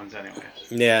great ones, anyways.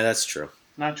 Yeah, that's true.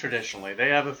 Not traditionally. They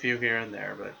have a few here and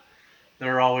there, but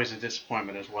they're always a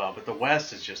disappointment as well. But the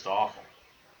West is just awful.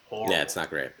 Horrible. Yeah, it's not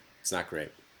great. It's not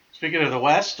great. Speaking of the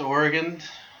West, Oregon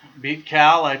beat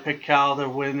Cal. I picked Cal to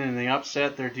win in the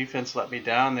upset. Their defense let me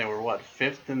down. They were,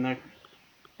 fifth in the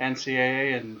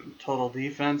NCAA in total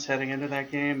defense heading into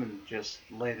that game and just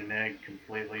laid an egg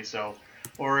completely. So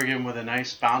Oregon with a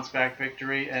nice bounce-back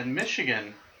victory. And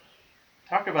Michigan,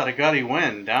 talk about a gutty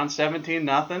win. Down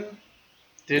 17-0.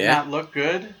 Did not look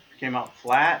good. Came out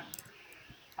flat.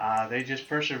 They just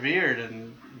persevered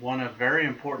and won a very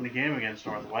important game against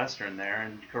Northwestern there.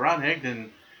 And Karan Higdon,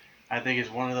 I think,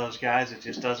 is one of those guys that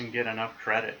just doesn't get enough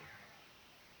credit.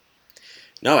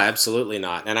 No, absolutely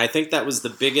not. And I think that was the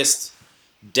biggest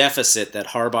deficit that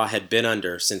Harbaugh had been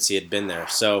under since he had been there.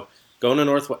 So going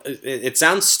to it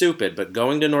sounds stupid, but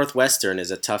going to Northwestern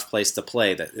is a tough place to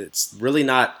play. That it's really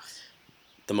not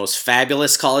the most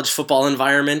fabulous college football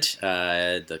environment.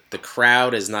 The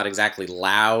crowd is not exactly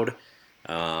loud.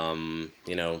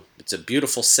 It's a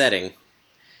beautiful setting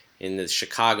in the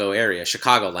Chicago area,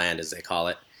 Chicagoland as they call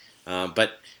it.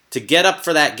 But to get up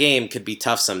for that game could be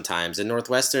tough sometimes. And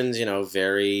Northwestern's,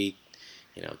 very,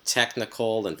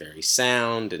 technical and very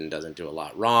sound and doesn't do a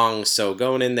lot wrong. So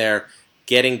going in there,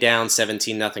 getting down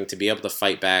 17-0 to be able to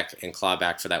fight back and claw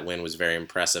back for that win was very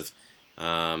impressive.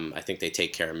 I think they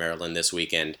take care of Maryland this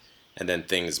weekend, and then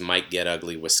things might get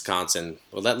ugly. Wisconsin,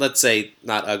 well, let's say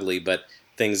not ugly, but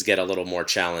things get a little more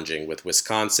challenging with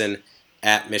Wisconsin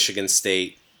at Michigan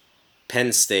State,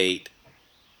 Penn State,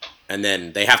 and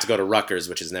then they have to go to Rutgers,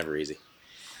 which is never easy.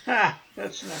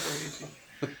 That's never easy.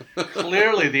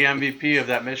 Clearly, the MVP of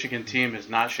that Michigan team is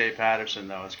not Shea Patterson,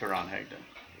 though. It's Karan Higdon.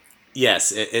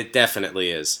 Yes, it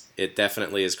definitely is. It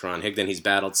definitely is Karan Higdon. He's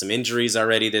battled some injuries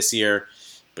already this year,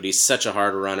 but he's such a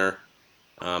hard runner.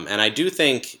 And I do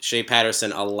think Shea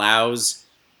Patterson allows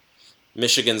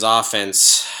Michigan's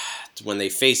offense, when they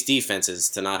face defenses,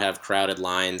 to not have crowded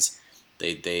lines.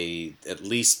 They at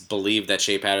least believe that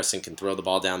Shea Patterson can throw the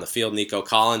ball down the field. Nico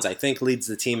Collins, I think, leads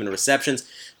the team in receptions.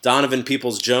 Donovan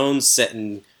Peoples-Jones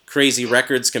setting crazy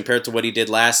records compared to what he did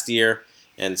last year.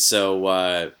 And so,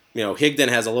 Higdon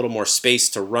has a little more space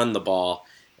to run the ball,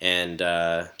 and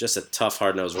just a tough,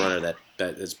 hard-nosed runner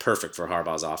that is perfect for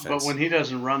Harbaugh's offense. But when he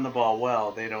doesn't run the ball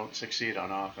well, they don't succeed on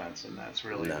offense, and that's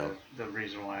really the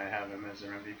reason why I have him as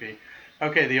their MVP.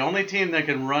 Okay, the only team that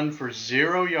can run for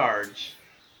 0 yards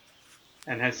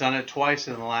and has done it twice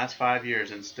in the last 5 years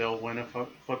and still win a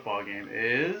football game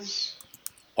is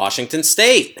Washington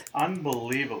State.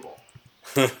 Unbelievable.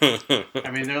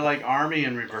 I mean, they're like Army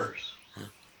in reverse.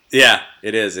 Yeah,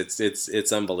 it is.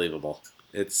 It's unbelievable.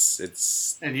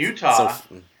 It's and Utah,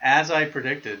 as I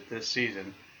predicted this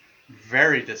season,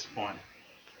 very disappointing.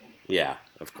 Yeah,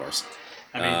 of course.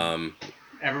 I mean,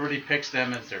 everybody picks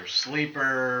them as their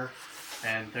sleeper,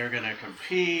 and they're going to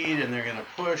compete, and they're going to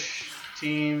push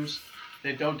teams.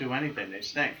 They don't do anything. They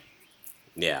stink.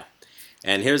 Yeah.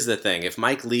 And here's the thing. If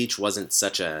Mike Leach wasn't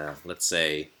such a, let's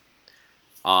say,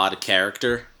 odd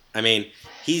character, I mean,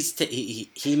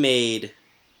 he made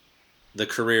the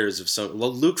careers of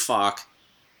Luke Falk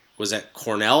was at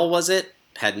Cornell, was it?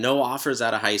 Had no offers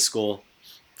out of high school,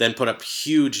 then put up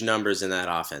huge numbers in that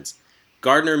offense.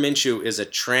 Gardner Minshew is a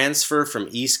transfer from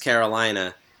East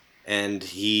Carolina, and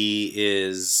he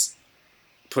is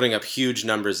putting up huge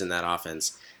numbers in that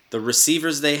offense. The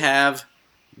receivers they have,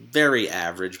 very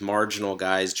average, marginal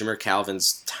guys. Jimmer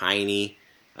Calvin's tiny.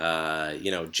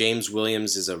 James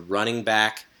Williams is a running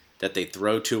back that they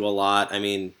throw to a lot. I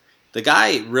mean, the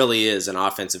guy really is an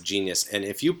offensive genius. And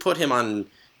if you put him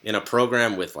in a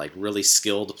program with like really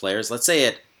skilled players, let's say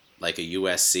at like a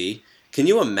USC, can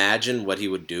you imagine what he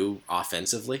would do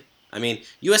offensively? I mean,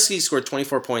 USC scored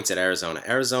 24 points at Arizona.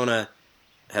 Arizona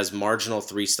has marginal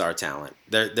 3-star talent.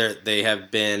 They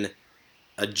have been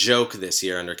a joke this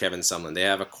year under Kevin Sumlin. They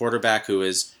have a quarterback who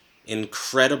is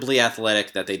incredibly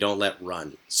athletic that they don't let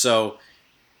run. So,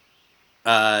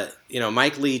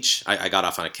 Mike Leach, I got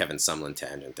off on a Kevin Sumlin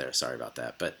tangent there. Sorry about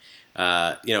that. But,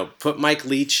 put Mike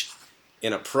Leach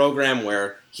in a program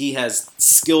where he has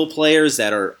skill players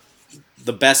that are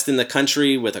the best in the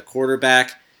country with a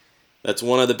quarterback that's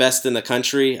one of the best in the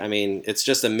country. I mean, it's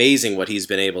just amazing what he's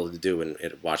been able to do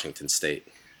at Washington State.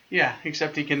 Yeah,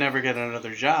 except he can never get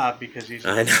another job because he's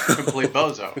a complete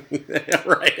bozo.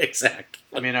 Right, exactly.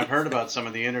 I mean, I've heard about some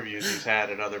of the interviews he's had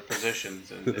at other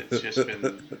positions, and it's just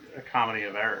been a comedy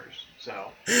of errors. So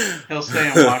he'll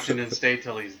stay in Washington State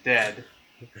till he's dead,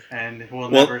 and we'll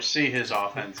never see his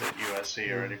offense at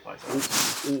USC or anyplace else.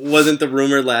 Wasn't the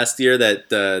rumor last year that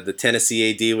the Tennessee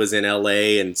AD was in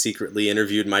LA and secretly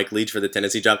interviewed Mike Leach for the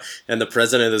Tennessee job, and the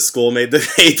president of the school made the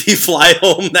AD fly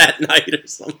home that night or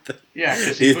something? Yeah,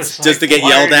 because he was just to get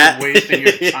yelled at. Wasting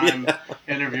your time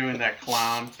interviewing that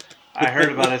clown. I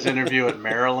heard about his interview at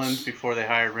Maryland before they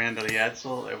hired Randall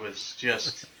Edsel. It was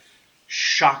just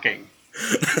shocking,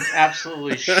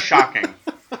 absolutely shocking.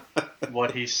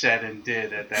 What he said and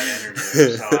did at that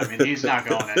interview. So, I mean, he's not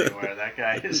going anywhere. That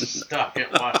guy is stuck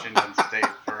at Washington State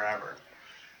forever.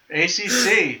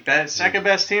 ACC, that second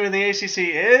best team in the ACC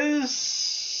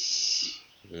is...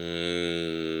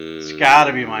 It's got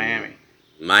to be Miami.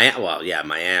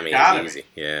 Miami Gotta is easy.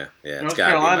 Yeah, North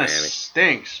Carolina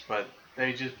stinks, but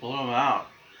they just blew them out.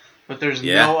 But there's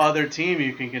no other team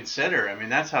you can consider. I mean,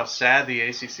 that's how sad the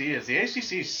ACC is. The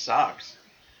ACC sucks.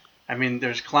 I mean,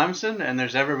 there's Clemson and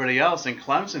there's everybody else, and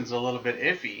Clemson's a little bit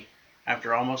iffy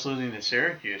after almost losing to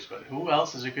Syracuse. But who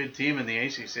else is a good team in the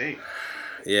ACC?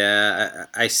 Yeah,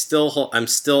 I'm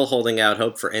still holding out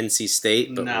hope for NC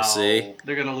State, but we'll see.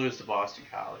 They're going to lose to Boston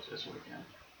College this weekend.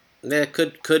 Yeah,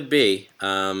 could be.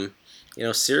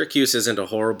 Syracuse isn't a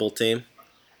horrible team.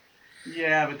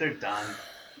 Yeah, but they're done.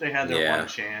 They had their one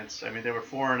chance. I mean, they were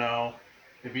 4-0.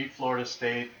 They beat Florida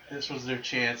State. This was their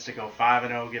chance to go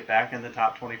 5-0, get back in the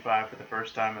top 25 for the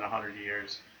first time in 100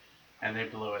 years, and they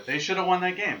blew it. They should have won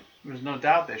that game. There's no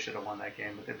doubt they should have won that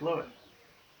game, but they blew it.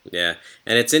 Yeah,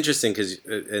 and it's interesting because,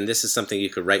 and this is something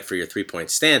you could write for your 3-point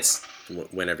stance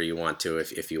whenever you want to,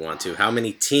 if you want to. How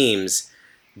many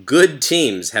good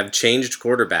teams, have changed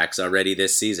quarterbacks already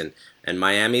this season? And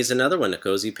Miami's another one.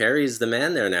 N'Kosi Perry's the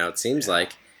man there now, it seems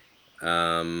like. That's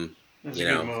a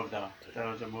good move, though. That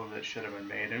was a move that should have been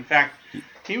made. In fact,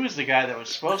 he was the guy that was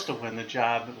supposed to win the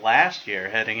job last year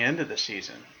heading into the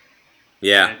season.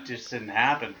 Yeah. And it just didn't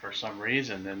happen for some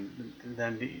reason. And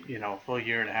then, a full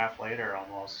year and a half later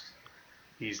almost,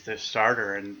 he's the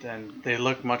starter. And they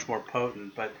look much more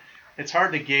potent. But it's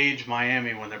hard to gauge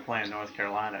Miami when they're playing North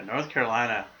Carolina. North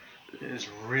Carolina is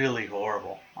really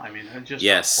horrible. I mean, just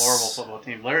a horrible football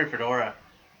team. Larry Fedora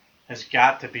has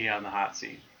got to be on the hot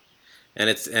seat. And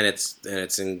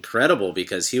it's incredible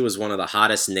because he was one of the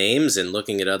hottest names and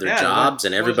looking at other jobs,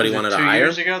 and everybody wanted to hire. 2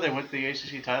 years ago, they went to the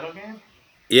ACC title game.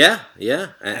 Yeah,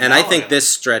 and I think this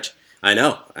stretch. I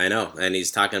know, and he's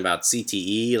talking about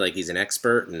CTE like he's an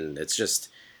expert, and it's just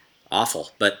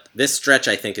awful. But this stretch,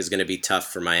 I think, is going to be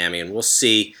tough for Miami, and we'll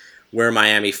see where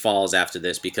Miami falls after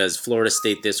this because Florida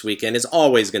State this weekend is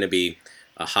always going to be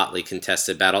a hotly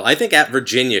contested battle. I think at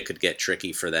Virginia could get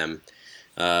tricky for them.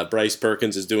 Bryce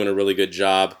Perkins is doing a really good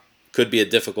job. Could be a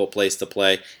difficult place to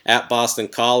play. At Boston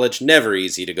College, never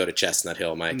easy to go to Chestnut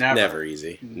Hill, Mike. Never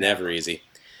easy. Never easy.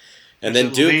 And There's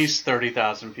then Duke. At least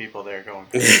 30,000 people there going.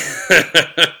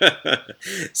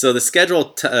 So the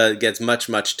schedule gets much,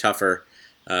 much tougher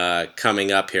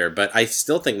coming up here. But I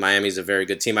still think Miami's a very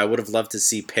good team. I would have loved to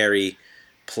see Perry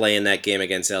play in that game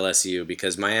against LSU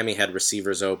because Miami had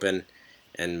receivers open.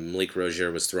 And Malik Rozier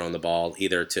was throwing the ball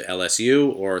either to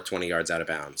LSU or 20 yards out of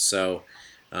bounds. So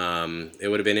it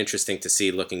would have been interesting to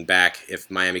see, looking back,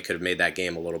 if Miami could have made that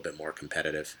game a little bit more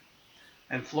competitive.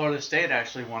 And Florida State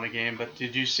actually won a game, but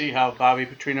did you see how Bobby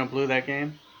Petrino blew that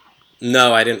game?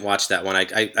 No, I didn't watch that one.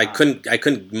 I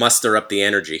couldn't muster up the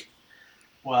energy.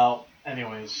 Well,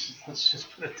 Anyways, let's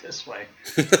just put it this way.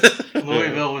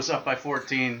 Louisville was up by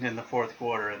 14 in the fourth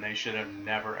quarter, and they should have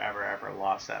never, ever, ever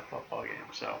lost that football game.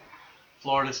 So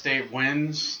Florida State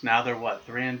wins. Now they're,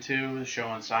 3-2,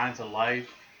 showing signs of life.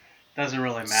 Doesn't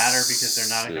really matter because they're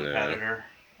not a competitor.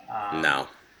 No.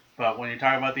 But when you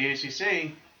talk about the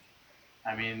ACC,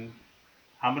 I mean,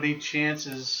 how many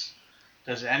chances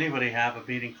does anybody have of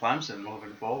beating Clemson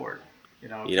moving forward? You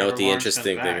know what the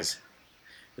interesting thing is?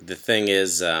 The thing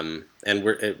is, and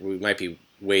we might be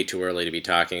way too early to be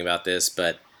talking about this,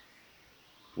 but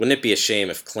wouldn't it be a shame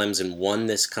if Clemson won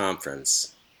this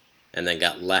conference and then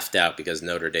got left out because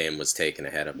Notre Dame was taken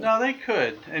ahead of them? No, they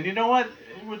could. And you know what?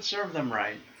 It would serve them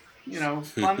right.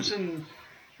 Clemson,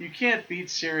 you can't beat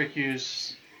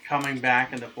Syracuse coming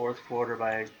back in the fourth quarter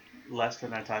by less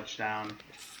than a touchdown.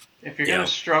 If you're going to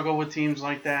struggle with teams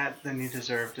like that, then you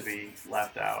deserve to be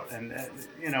left out. And,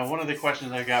 one of the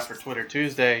questions I got for Twitter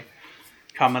Tuesday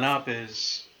coming up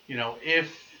is,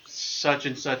 if such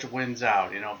and such wins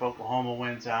out, if Oklahoma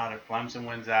wins out, if Clemson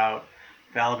wins out,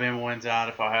 if Alabama wins out,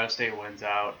 if Ohio State wins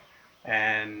out,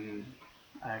 and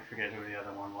I forget who the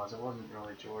other one was. It wasn't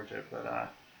really Georgia,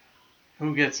 but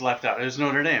who gets left out? It was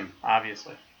Notre Dame,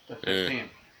 obviously, the 15th.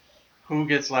 Who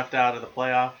gets left out of the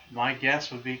playoff? My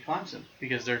guess would be Clemson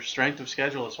because their strength of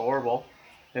schedule is horrible.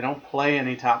 They don't play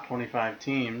any top 25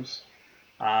 teams.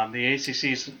 The ACC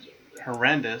is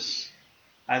horrendous.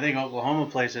 I think Oklahoma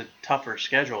plays a tougher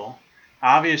schedule.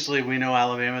 Obviously, we know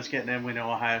Alabama's getting in. We know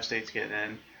Ohio State's getting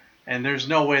in. And there's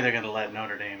no way they're going to let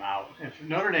Notre Dame out. If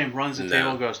Notre Dame runs the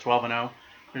table, goes 12-0,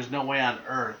 there's no way on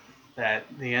earth that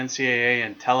the NCAA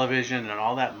and television and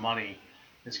all that money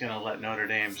is going to let Notre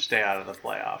Dame stay out of the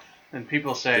playoff. And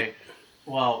people say,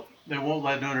 well, they won't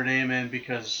let Notre Dame in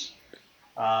because,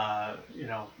 they're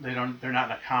not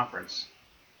in a conference.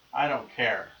 I don't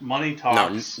care. Money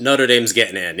talks. No, Notre Dame's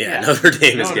getting in. Yeah. Notre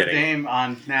Dame is getting in. Notre Dame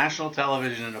on national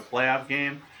television in a playoff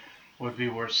game would be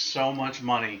worth so much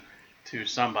money to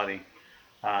somebody,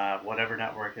 whatever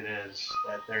network it is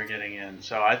that they're getting in.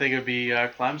 So I think it would be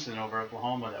Clemson over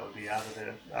Oklahoma that would be out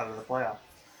of the playoff.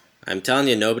 I'm telling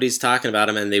you, nobody's talking about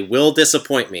them, and they will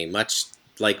disappoint me, much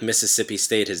like Mississippi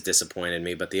State has disappointed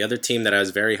me. But the other team that I was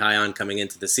very high on coming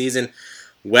into the season,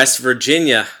 West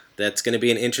Virginia, that's going to be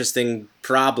an interesting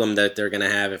problem that they're going to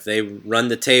have if they run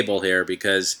the table here,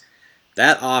 because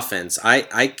that offense,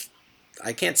 I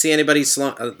can't see anybody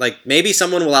slow. Like, maybe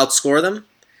someone will outscore them,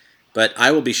 but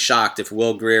I will be shocked if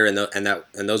Will Grier and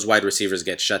those wide receivers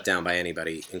get shut down by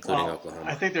anybody, including Oklahoma.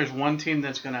 I think there's one team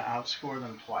that's going to outscore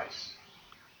them twice.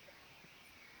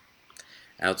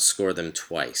 Outscore them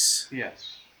twice.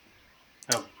 Yes.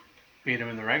 They'll beat them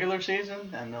in the regular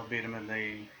season, and they'll beat them in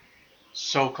the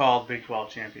so-called Big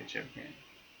 12 championship game.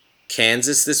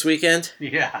 Kansas this weekend?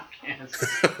 Yeah,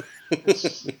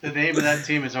 Kansas. The name of that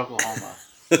team is Oklahoma.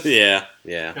 Yeah.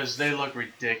 Because they look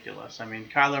ridiculous. I mean,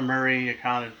 Kyler Murray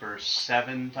accounted for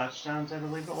 7 touchdowns, I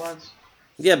believe it was.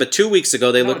 Yeah, but 2 weeks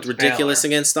ago they looked ridiculous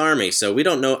against Army, so we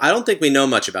don't know. I don't think we know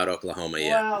much about Oklahoma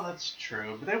yet. Well, that's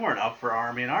true, but they weren't up for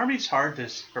Army, and Army's hard to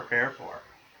prepare for.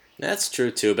 That's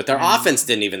true, too, but their offense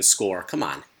didn't even score. Come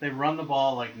on. They run the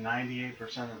ball like 98%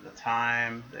 of the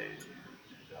time.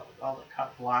 All the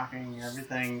cut blocking,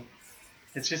 everything.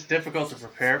 It's just difficult to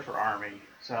prepare for Army.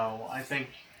 So I think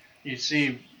you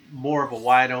see more of a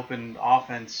wide-open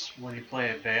offense when you play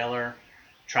at Baylor.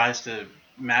 Tries to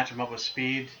match them up with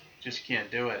speed. Just can't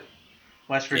do it.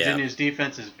 West Virginia's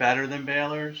defense is better than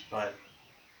Baylor's, but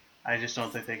I just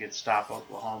don't think they could stop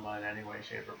Oklahoma in any way,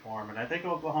 shape, or form. And I think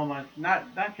Oklahoma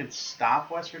not can stop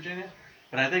West Virginia,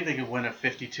 but I think they could win a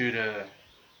 52-35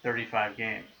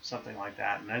 game, something like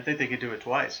that. And I think they could do it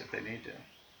twice if they need to.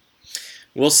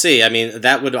 We'll see. I mean,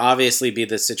 that would obviously be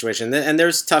the situation. And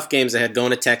there's tough games ahead. Going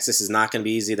to Texas is not going to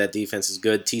be easy. That defense is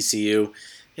good. TCU,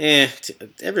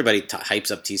 everybody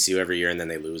hypes up TCU every year, and then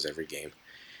they lose every game.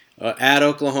 At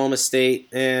Oklahoma State,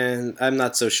 and I'm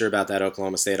not so sure about that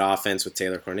Oklahoma State offense with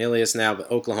Taylor Cornelius now,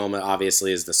 but Oklahoma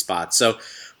obviously is the spot. So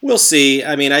we'll see.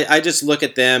 I mean, I just look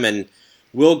at them, and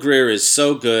Will Grier is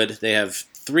so good. They have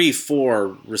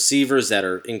 3-4 receivers that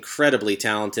are incredibly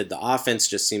talented. The offense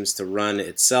just seems to run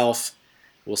itself.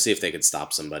 We'll see if they can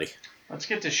stop somebody. Let's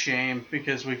get to shame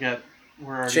because we're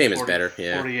already shame is better.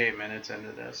 Yeah. 48 minutes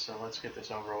into this, so let's get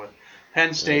this over with.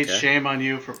 Penn State, shame on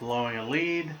you for blowing a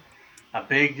lead. A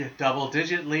big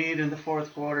double-digit lead in the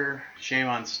fourth quarter. Shame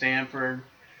on Stanford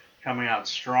coming out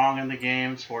strong in the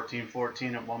games,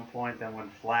 14-14 at one point. Then when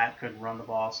flat, couldn't run the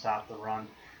ball, stopped the run.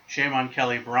 Shame on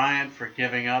Kelly Bryant for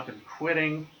giving up and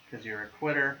quitting because you're a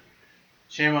quitter.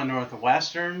 Shame on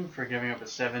Northwestern for giving up a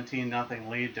 17-0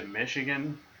 lead to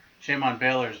Michigan. Shame on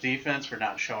Baylor's defense for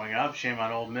not showing up. Shame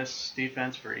on Ole Miss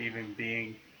defense for even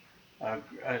being a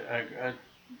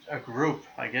group.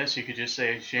 I guess you could just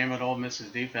say shame on Ole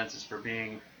Miss's defenses for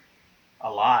being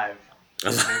alive.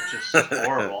 They're just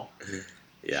horrible.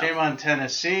 Yeah. Shame on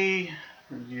Tennessee.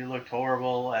 You looked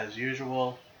horrible as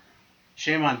usual.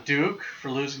 Shame on Duke for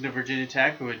losing to Virginia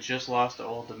Tech, who had just lost to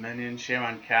Old Dominion. Shame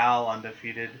on Cal,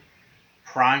 undefeated,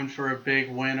 primed for a big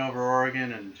win over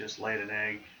Oregon and just laid an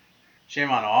egg. Shame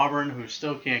on Auburn, who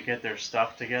still can't get their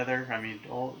stuff together. I mean,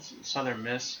 Southern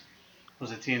Miss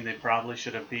was a team they probably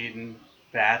should have beaten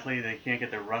badly. They can't get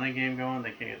their running game going.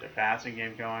 They can't get their passing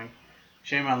game going.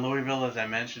 Shame on Louisville, as I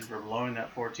mentioned, for blowing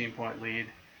that 14-point lead.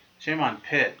 Shame on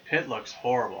Pitt. Pitt looks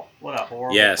horrible. What a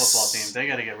horrible football team. They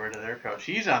got to get rid of their coach.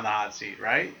 He's on the hot seat,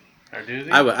 right? Narduzzi?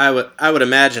 I would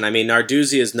imagine. I mean,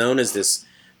 Narduzzi is known as this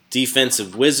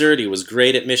defensive wizard. He was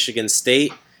great at Michigan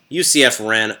State. UCF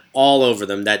ran all over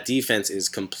them. That defense is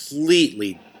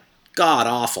completely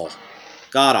god-awful.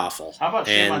 God-awful. How about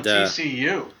shame on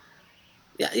TCU?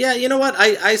 Yeah. You know what?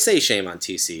 I say shame on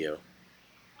TCU.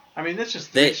 I mean, that's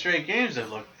just 3 straight games that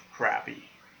look crappy.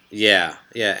 Yeah.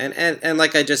 And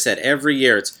like I just said, every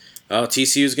year it's,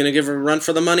 TCU's going to give a run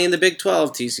for the money in the Big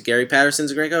 12. Gary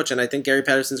Patterson's a great coach, and I think Gary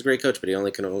Patterson's a great coach, but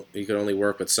he could only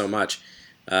work with so much.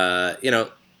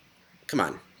 Come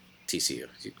on, TCU.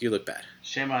 You look bad.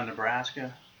 Shame on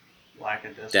Nebraska. Lack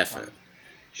of discipline. Definitely.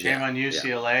 Shame on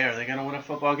UCLA. Are they going to win a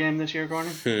football game this year,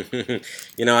 Gorney?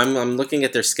 I'm looking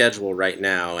at their schedule right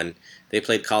now, and they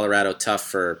played Colorado tough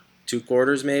for 2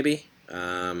 quarters maybe,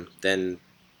 then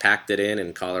packed it in,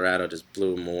 and Colorado just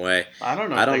blew them away. I don't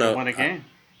know if they can win a game.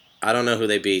 I don't know who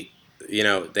they beat.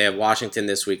 They have Washington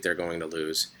this week. They're going to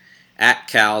lose. At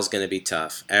Cal's going to be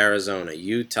tough. Arizona,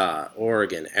 Utah,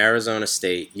 Oregon, Arizona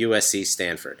State, USC,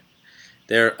 Stanford.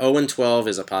 Their 0-12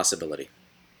 is a possibility.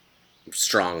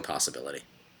 Strong possibility.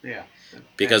 Yeah.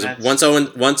 Because once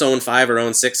 0-5 or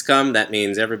 0-6 come, that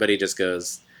means everybody just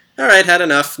goes, all right, had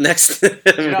enough. Next, we're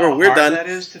done. Hard that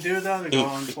is to do, though, to go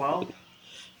 0-12?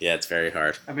 Yeah, it's very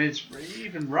hard. I mean,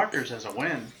 even Rutgers has a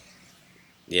win.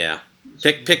 Yeah.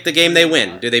 Pick the game they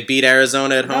win. Do they beat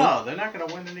Arizona at home? No, they're not going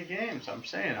to win any games. I'm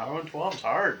saying 0-12 is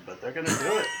hard, but they're going to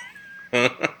do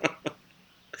it.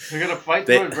 They're going to fight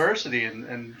through adversity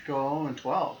and go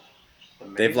 0-12.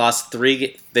 They've lost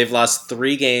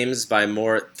 3 games by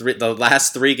more. The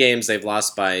last 3 games they've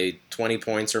lost by 20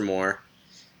 points or more.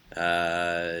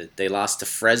 They lost to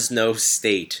Fresno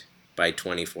State by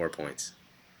 24 points.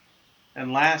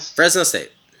 And Fresno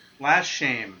State. Last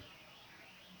shame.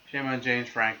 Shame on James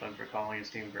Franklin for calling his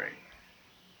team great.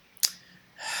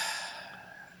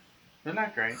 They're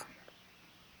not great.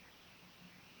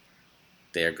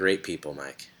 They are great people,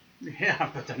 Mike. Yeah,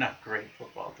 but they're not great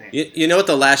football teams. You know what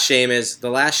the last shame is? The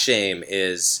last shame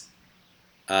is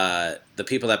the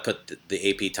people that put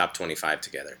the AP Top 25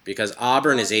 together. Because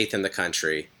Auburn is 8th in the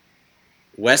country.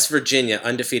 West Virginia,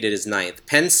 undefeated, is 9th.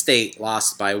 Penn State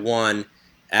lost by 1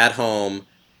 at home.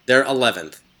 They're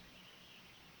 11th.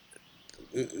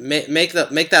 Make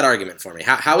that argument for me.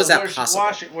 How is that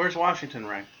possible? Where's Washington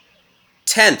ranked?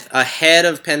 10th, ahead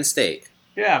of Penn State.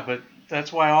 Yeah, but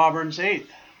that's why Auburn's 8th.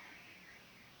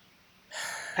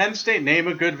 Penn State, name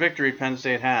a good victory Penn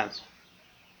State has.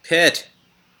 Pitt.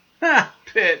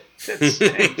 Pitt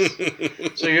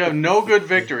stinks. So you have no good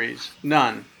victories.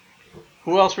 None.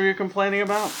 Who else were you complaining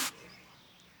about?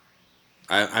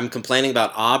 I'm complaining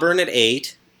about Auburn at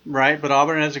 8. Right, but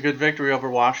Auburn has a good victory over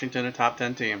Washington, a top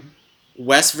 10 team.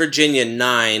 West Virginia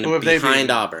 9 behind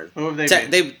Auburn. Who have they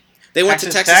beaten? They went to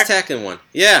Texas Tech and won.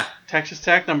 Yeah. Texas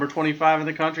Tech, number 25 in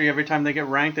the country. Every time they get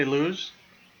ranked, they lose.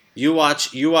 You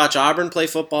watch Auburn play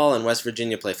football and West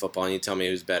Virginia play football, and you tell me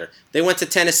who's better. They went to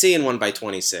Tennessee and won by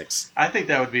 26. I think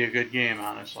that would be a good game,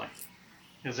 honestly,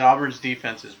 because Auburn's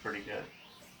defense is pretty good.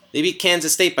 They beat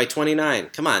Kansas State by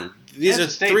 29. Come on, these Kansas are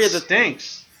State 3 of the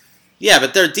stinks. Yeah,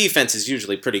 but their defense is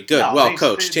usually pretty good,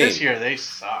 well-coached team. This year they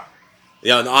suck.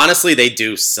 Yeah, and honestly, they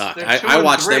do suck. I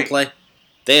watch them play.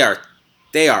 They are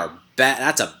bad.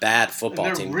 That's a bad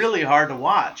football team. They're really hard to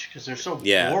watch because they're so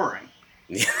boring.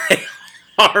 Yeah, they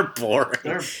are boring.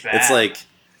 They're bad.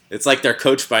 It's like they're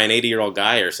coached by an 80-year-old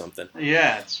guy or something.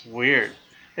 Yeah, it's weird.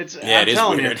 I'm it is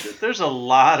telling weird. you, there's a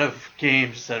lot of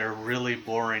games that are really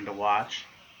boring to watch.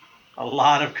 A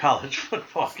lot of college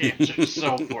football games are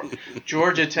so boring.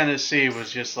 Georgia, Tennessee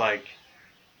was just like,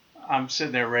 I'm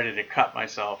sitting there ready to cut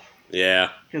myself. Yeah.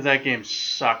 Because that game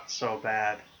sucked so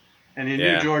bad. And you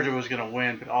knew Georgia was going to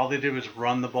win, but all they did was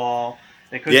run the ball.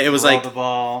 They couldn't throw the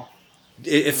ball.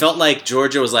 It felt like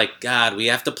Georgia was like, God, we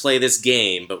have to play this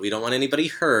game, but we don't want anybody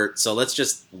hurt, so let's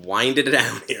just wind it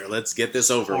down here. Let's get this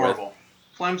over with.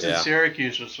 Clemson,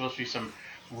 Syracuse was supposed to be some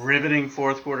riveting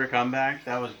fourth quarter comeback.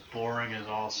 That was boring as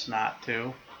all snot,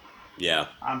 too. Yeah.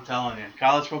 I'm telling you,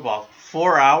 college football,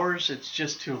 4 hours, it's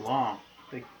just too long.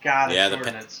 They got to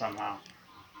shorten it somehow.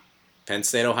 Penn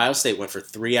State, Ohio State went for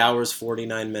 3 hours,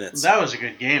 49 minutes. That was a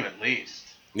good game at least.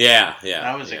 Yeah.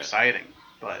 That was exciting.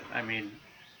 But,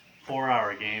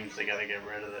 4-hour games, they got to get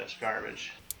rid of this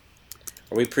garbage.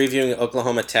 Are we previewing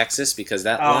Oklahoma, Texas? Because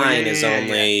that line is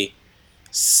only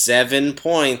 7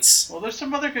 points. Well, there's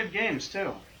some other good games,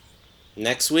 too.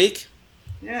 Next week?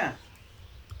 Yeah.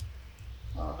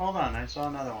 Hold on, I saw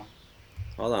another one.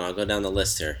 Hold on, I'll go down the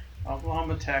list here.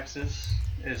 Oklahoma, Texas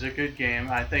is a good game.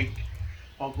 I think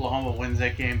Oklahoma wins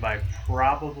that game by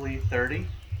probably 30.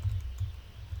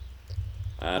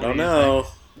 I don't know.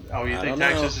 Oh, you think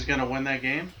Texas is going to win that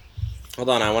game? Hold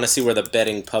on, I want to see where the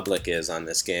betting public is on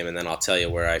this game, and then I'll tell you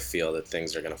where I feel that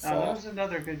things are going to fall. That was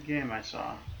another good game I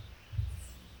saw.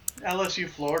 LSU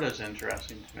Florida is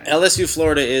interesting to me. LSU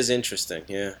Florida is interesting,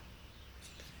 yeah.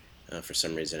 For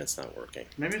some reason, it's not working.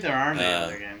 Maybe there aren't any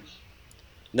other games.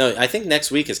 No, I think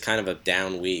next week is kind of a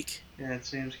down week. Yeah, it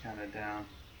seems kind of down.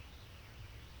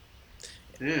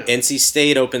 Ew. NC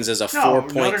State opens as a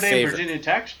 4-point Notre Dame, favorite. Virginia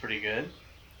Tech's pretty good.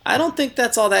 I don't think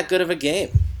that's all that good of a game.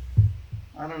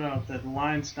 I don't know. The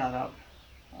line's not up.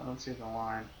 I don't see the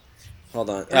line. Hold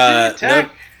on. Virginia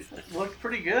Tech looked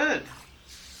pretty good.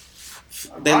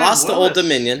 They lost to Old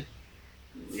Dominion.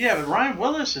 Yeah, but Ryan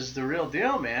Willis is the real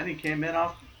deal, man. He came in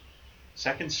off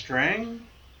second string,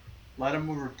 led him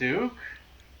over Duke.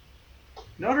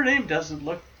 Notre Dame doesn't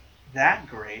look that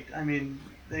great.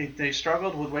 They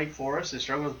struggled with Wake Forest. They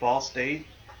struggled with Ball State.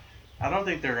 I don't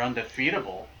think they're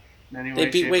undefeatable. They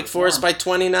beat Wake Forest by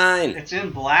 29. It's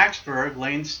in Blacksburg,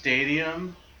 Lane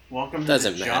Stadium. Welcome to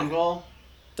the jungle.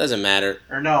 Doesn't matter.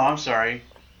 Or no, I'm sorry.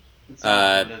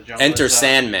 Enter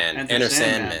Sandman. Enter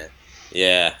Sandman.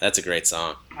 Yeah, that's a great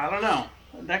song. I don't know.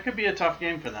 That could be a tough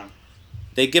game for them.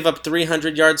 They give up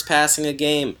 300 yards passing a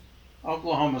game.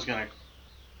 Oklahoma's going to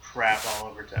crap all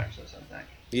over Texas, I think.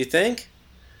 You think?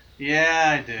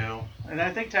 Yeah, I do. And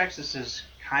I think Texas is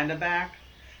kind of back.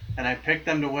 And I picked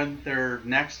them to win their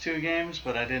next 2 games,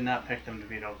 but I did not pick them to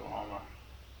beat Oklahoma.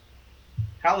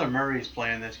 Kyler Murray's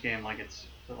playing this game like it's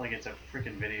a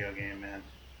freaking video game, man.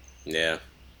 Yeah.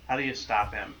 How do you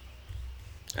stop him?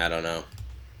 I don't know.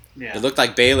 Yeah. It looked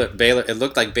like Baylor. It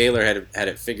looked like Baylor had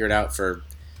it figured out for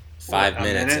 5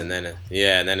 minutes, and then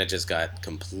it just got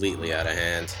completely out of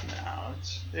hand. No,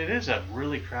 it is a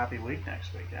really crappy week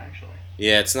next week, actually.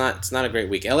 Yeah, it's not a great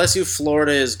week. LSU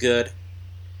Florida is good.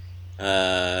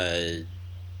 That's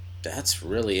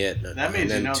really it. That means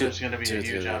there's going to be a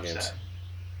huge upset. Games.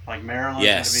 Like Maryland's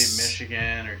going to beat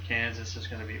Michigan, or Kansas is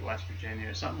going to beat West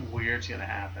Virginia. Something weird's going to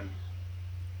happen.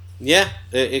 Yeah,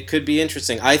 it could be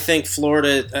interesting. I think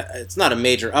Florida, it's not a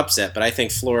major upset, but I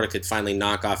think Florida could finally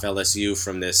knock off LSU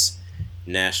from this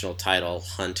national title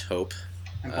hunt hope.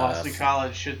 And Boston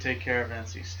College should take care of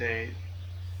NC State.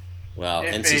 Well,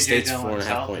 NC State's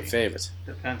 4.5-point favorites.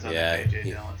 Depends on if A.J.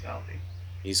 Dillon's healthy.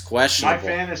 He's questionable. My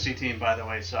fantasy team, by the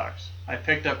way, sucks. I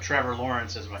picked up Trevor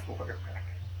Lawrence as my quarterback.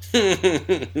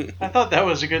 I thought that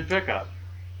was a good pickup.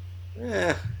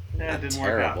 Yeah, it didn't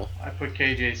work out. I put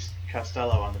KJ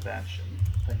Costello on the bench, and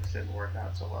things didn't work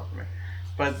out so well for me.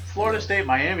 But Florida State,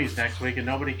 Miami's next week, and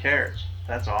nobody cares.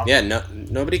 That's awesome. Yeah,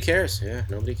 nobody cares. Yeah,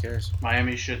 nobody cares.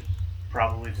 Miami should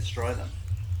probably destroy them.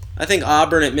 I think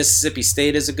Auburn at Mississippi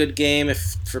State is a good game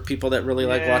for people that really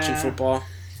like watching football.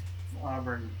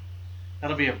 Auburn,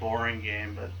 that'll be a boring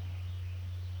game, but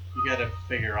you got to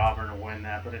figure Auburn will win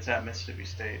that. But it's at Mississippi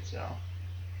State, so.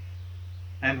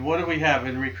 And what do we have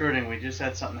in recruiting? We just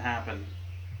had something happen.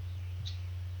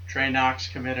 Trey Knox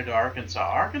committed to Arkansas.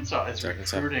 Arkansas is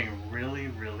recruiting really,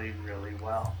 really, really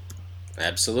well.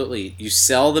 Absolutely. You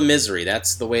sell the misery.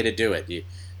 That's the way to do it.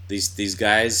 These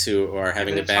guys who are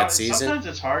having a bad season. Sometimes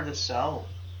it's hard to sell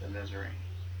the misery.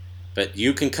 But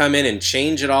you can come in and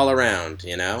change it all around,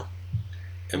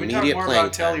 Can we talk more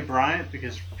about Kelly Bryant?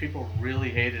 Because people really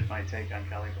hated my take on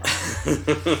Kelly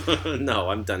Bryant. No,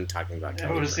 I'm done talking about Kelly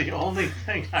Bryant. It was the only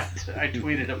thing I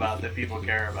tweeted about that people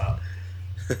care about.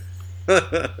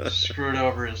 Screwed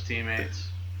over his teammates.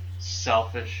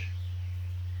 Selfish.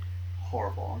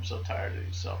 Horrible. I'm so tired of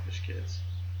these selfish kids.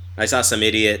 I saw some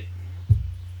idiot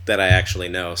that I actually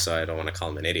know, so I don't want to call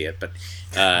him an idiot, but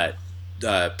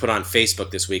put on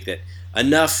Facebook this week that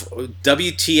enough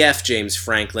WTF, James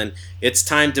Franklin. It's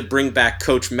time to bring back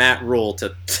Coach Matt Rule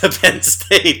to Penn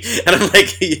State. And I'm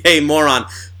like, hey, moron.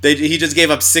 He just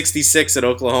gave up 66 at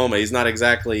Oklahoma. He's not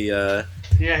exactly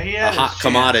he had a hot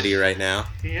commodity right now.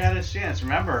 He had his chance.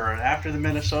 Remember, after the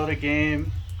Minnesota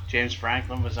game, James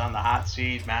Franklin was on the hot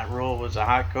seat. Matt Rule was a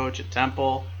hot coach at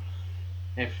Temple.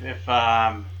 If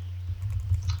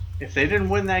they didn't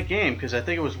win that game, because I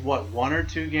think it was one or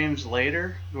two games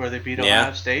later where they beat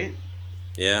Ohio State.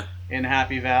 Yeah. In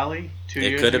Happy Valley 2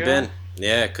 years ago. It could have been.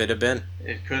 Yeah, it could have been.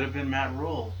 It could have been Matt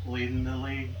Rule leading the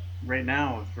league right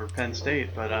now for Penn State,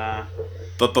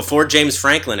 but before James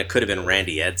Franklin, it could have been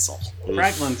Randy Edsall.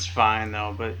 Franklin's fine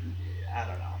though, but I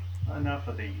don't know. Enough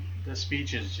of the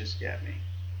speeches just get me.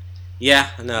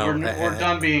 Yeah, no. We're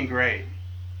done being great.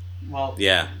 Well,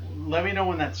 yeah. Let me know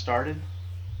when that started.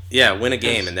 Yeah, win a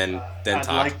game and then I'd talk.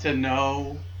 I'd like to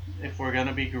know if we're going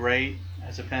to be great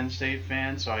as a Penn State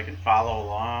fan, so I can follow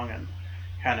along and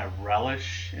kind of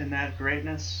relish in that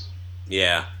greatness.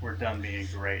 Yeah. We're done being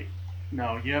great.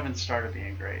 No, you haven't started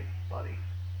being great, buddy.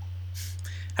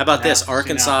 How about this?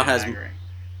 Arkansas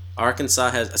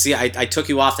has. See, I took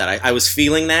you off that. I was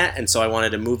feeling that, and so I wanted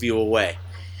to move you away.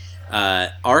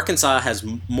 Arkansas has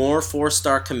more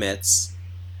 4-star commits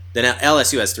than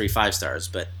LSU has 3 5-stars,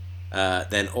 but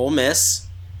then Ole Miss,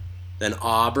 then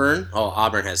Auburn. Oh,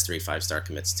 Auburn has 3 5-star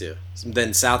commits too.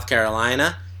 Then South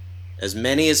Carolina, as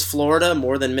many as Florida,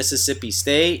 more than Mississippi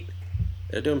State.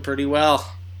 They're doing pretty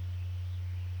well.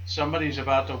 Somebody's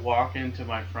about to walk into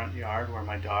my front yard where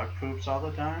my dog poops all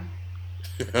the time.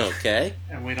 Okay.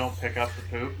 And we don't pick up the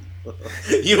poop.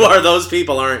 You are those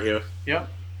people, aren't you? Yep.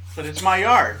 But it's my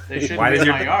yard. They shouldn't be in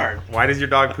my yard. Why does your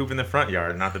dog poop in the front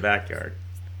yard, not the backyard?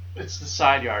 It's the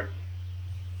side yard.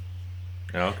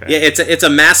 Oh, okay. Yeah, it's a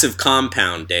massive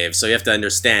compound, Dave. So you have to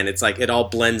understand, it's like it all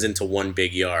blends into one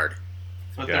big yard.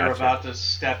 But they're about to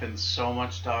step in so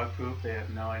much dog poop, they have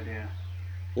no idea.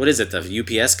 What is it, the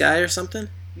UPS guy or something?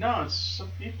 No, it's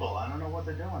some people. I don't know what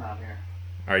they're doing out here.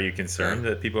 Are you concerned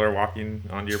that people are walking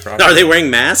onto your property? Are they wearing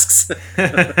masks?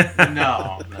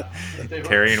 No.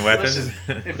 Carrying weapons?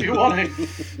 Listen, if you want to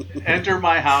enter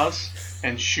my house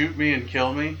and shoot me and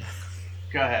kill me,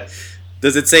 go ahead.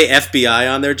 Does it say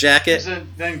FBI on their jacket?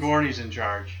 Then Gorney's in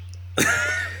charge.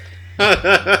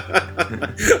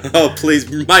 Oh,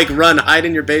 please, Mike, run, hide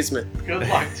in your basement. Good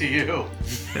luck to you.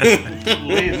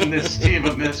 Leading this team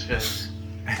of misfits.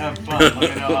 Have fun. Let me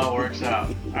know how it works out.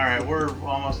 All right, we're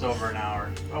almost over an hour.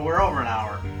 Oh, we're over an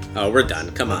hour. Oh, we're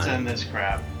done. Come on. Let's end this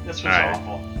crap. This was All right.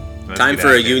 awful. Let's Time get for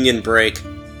out a of here. union break.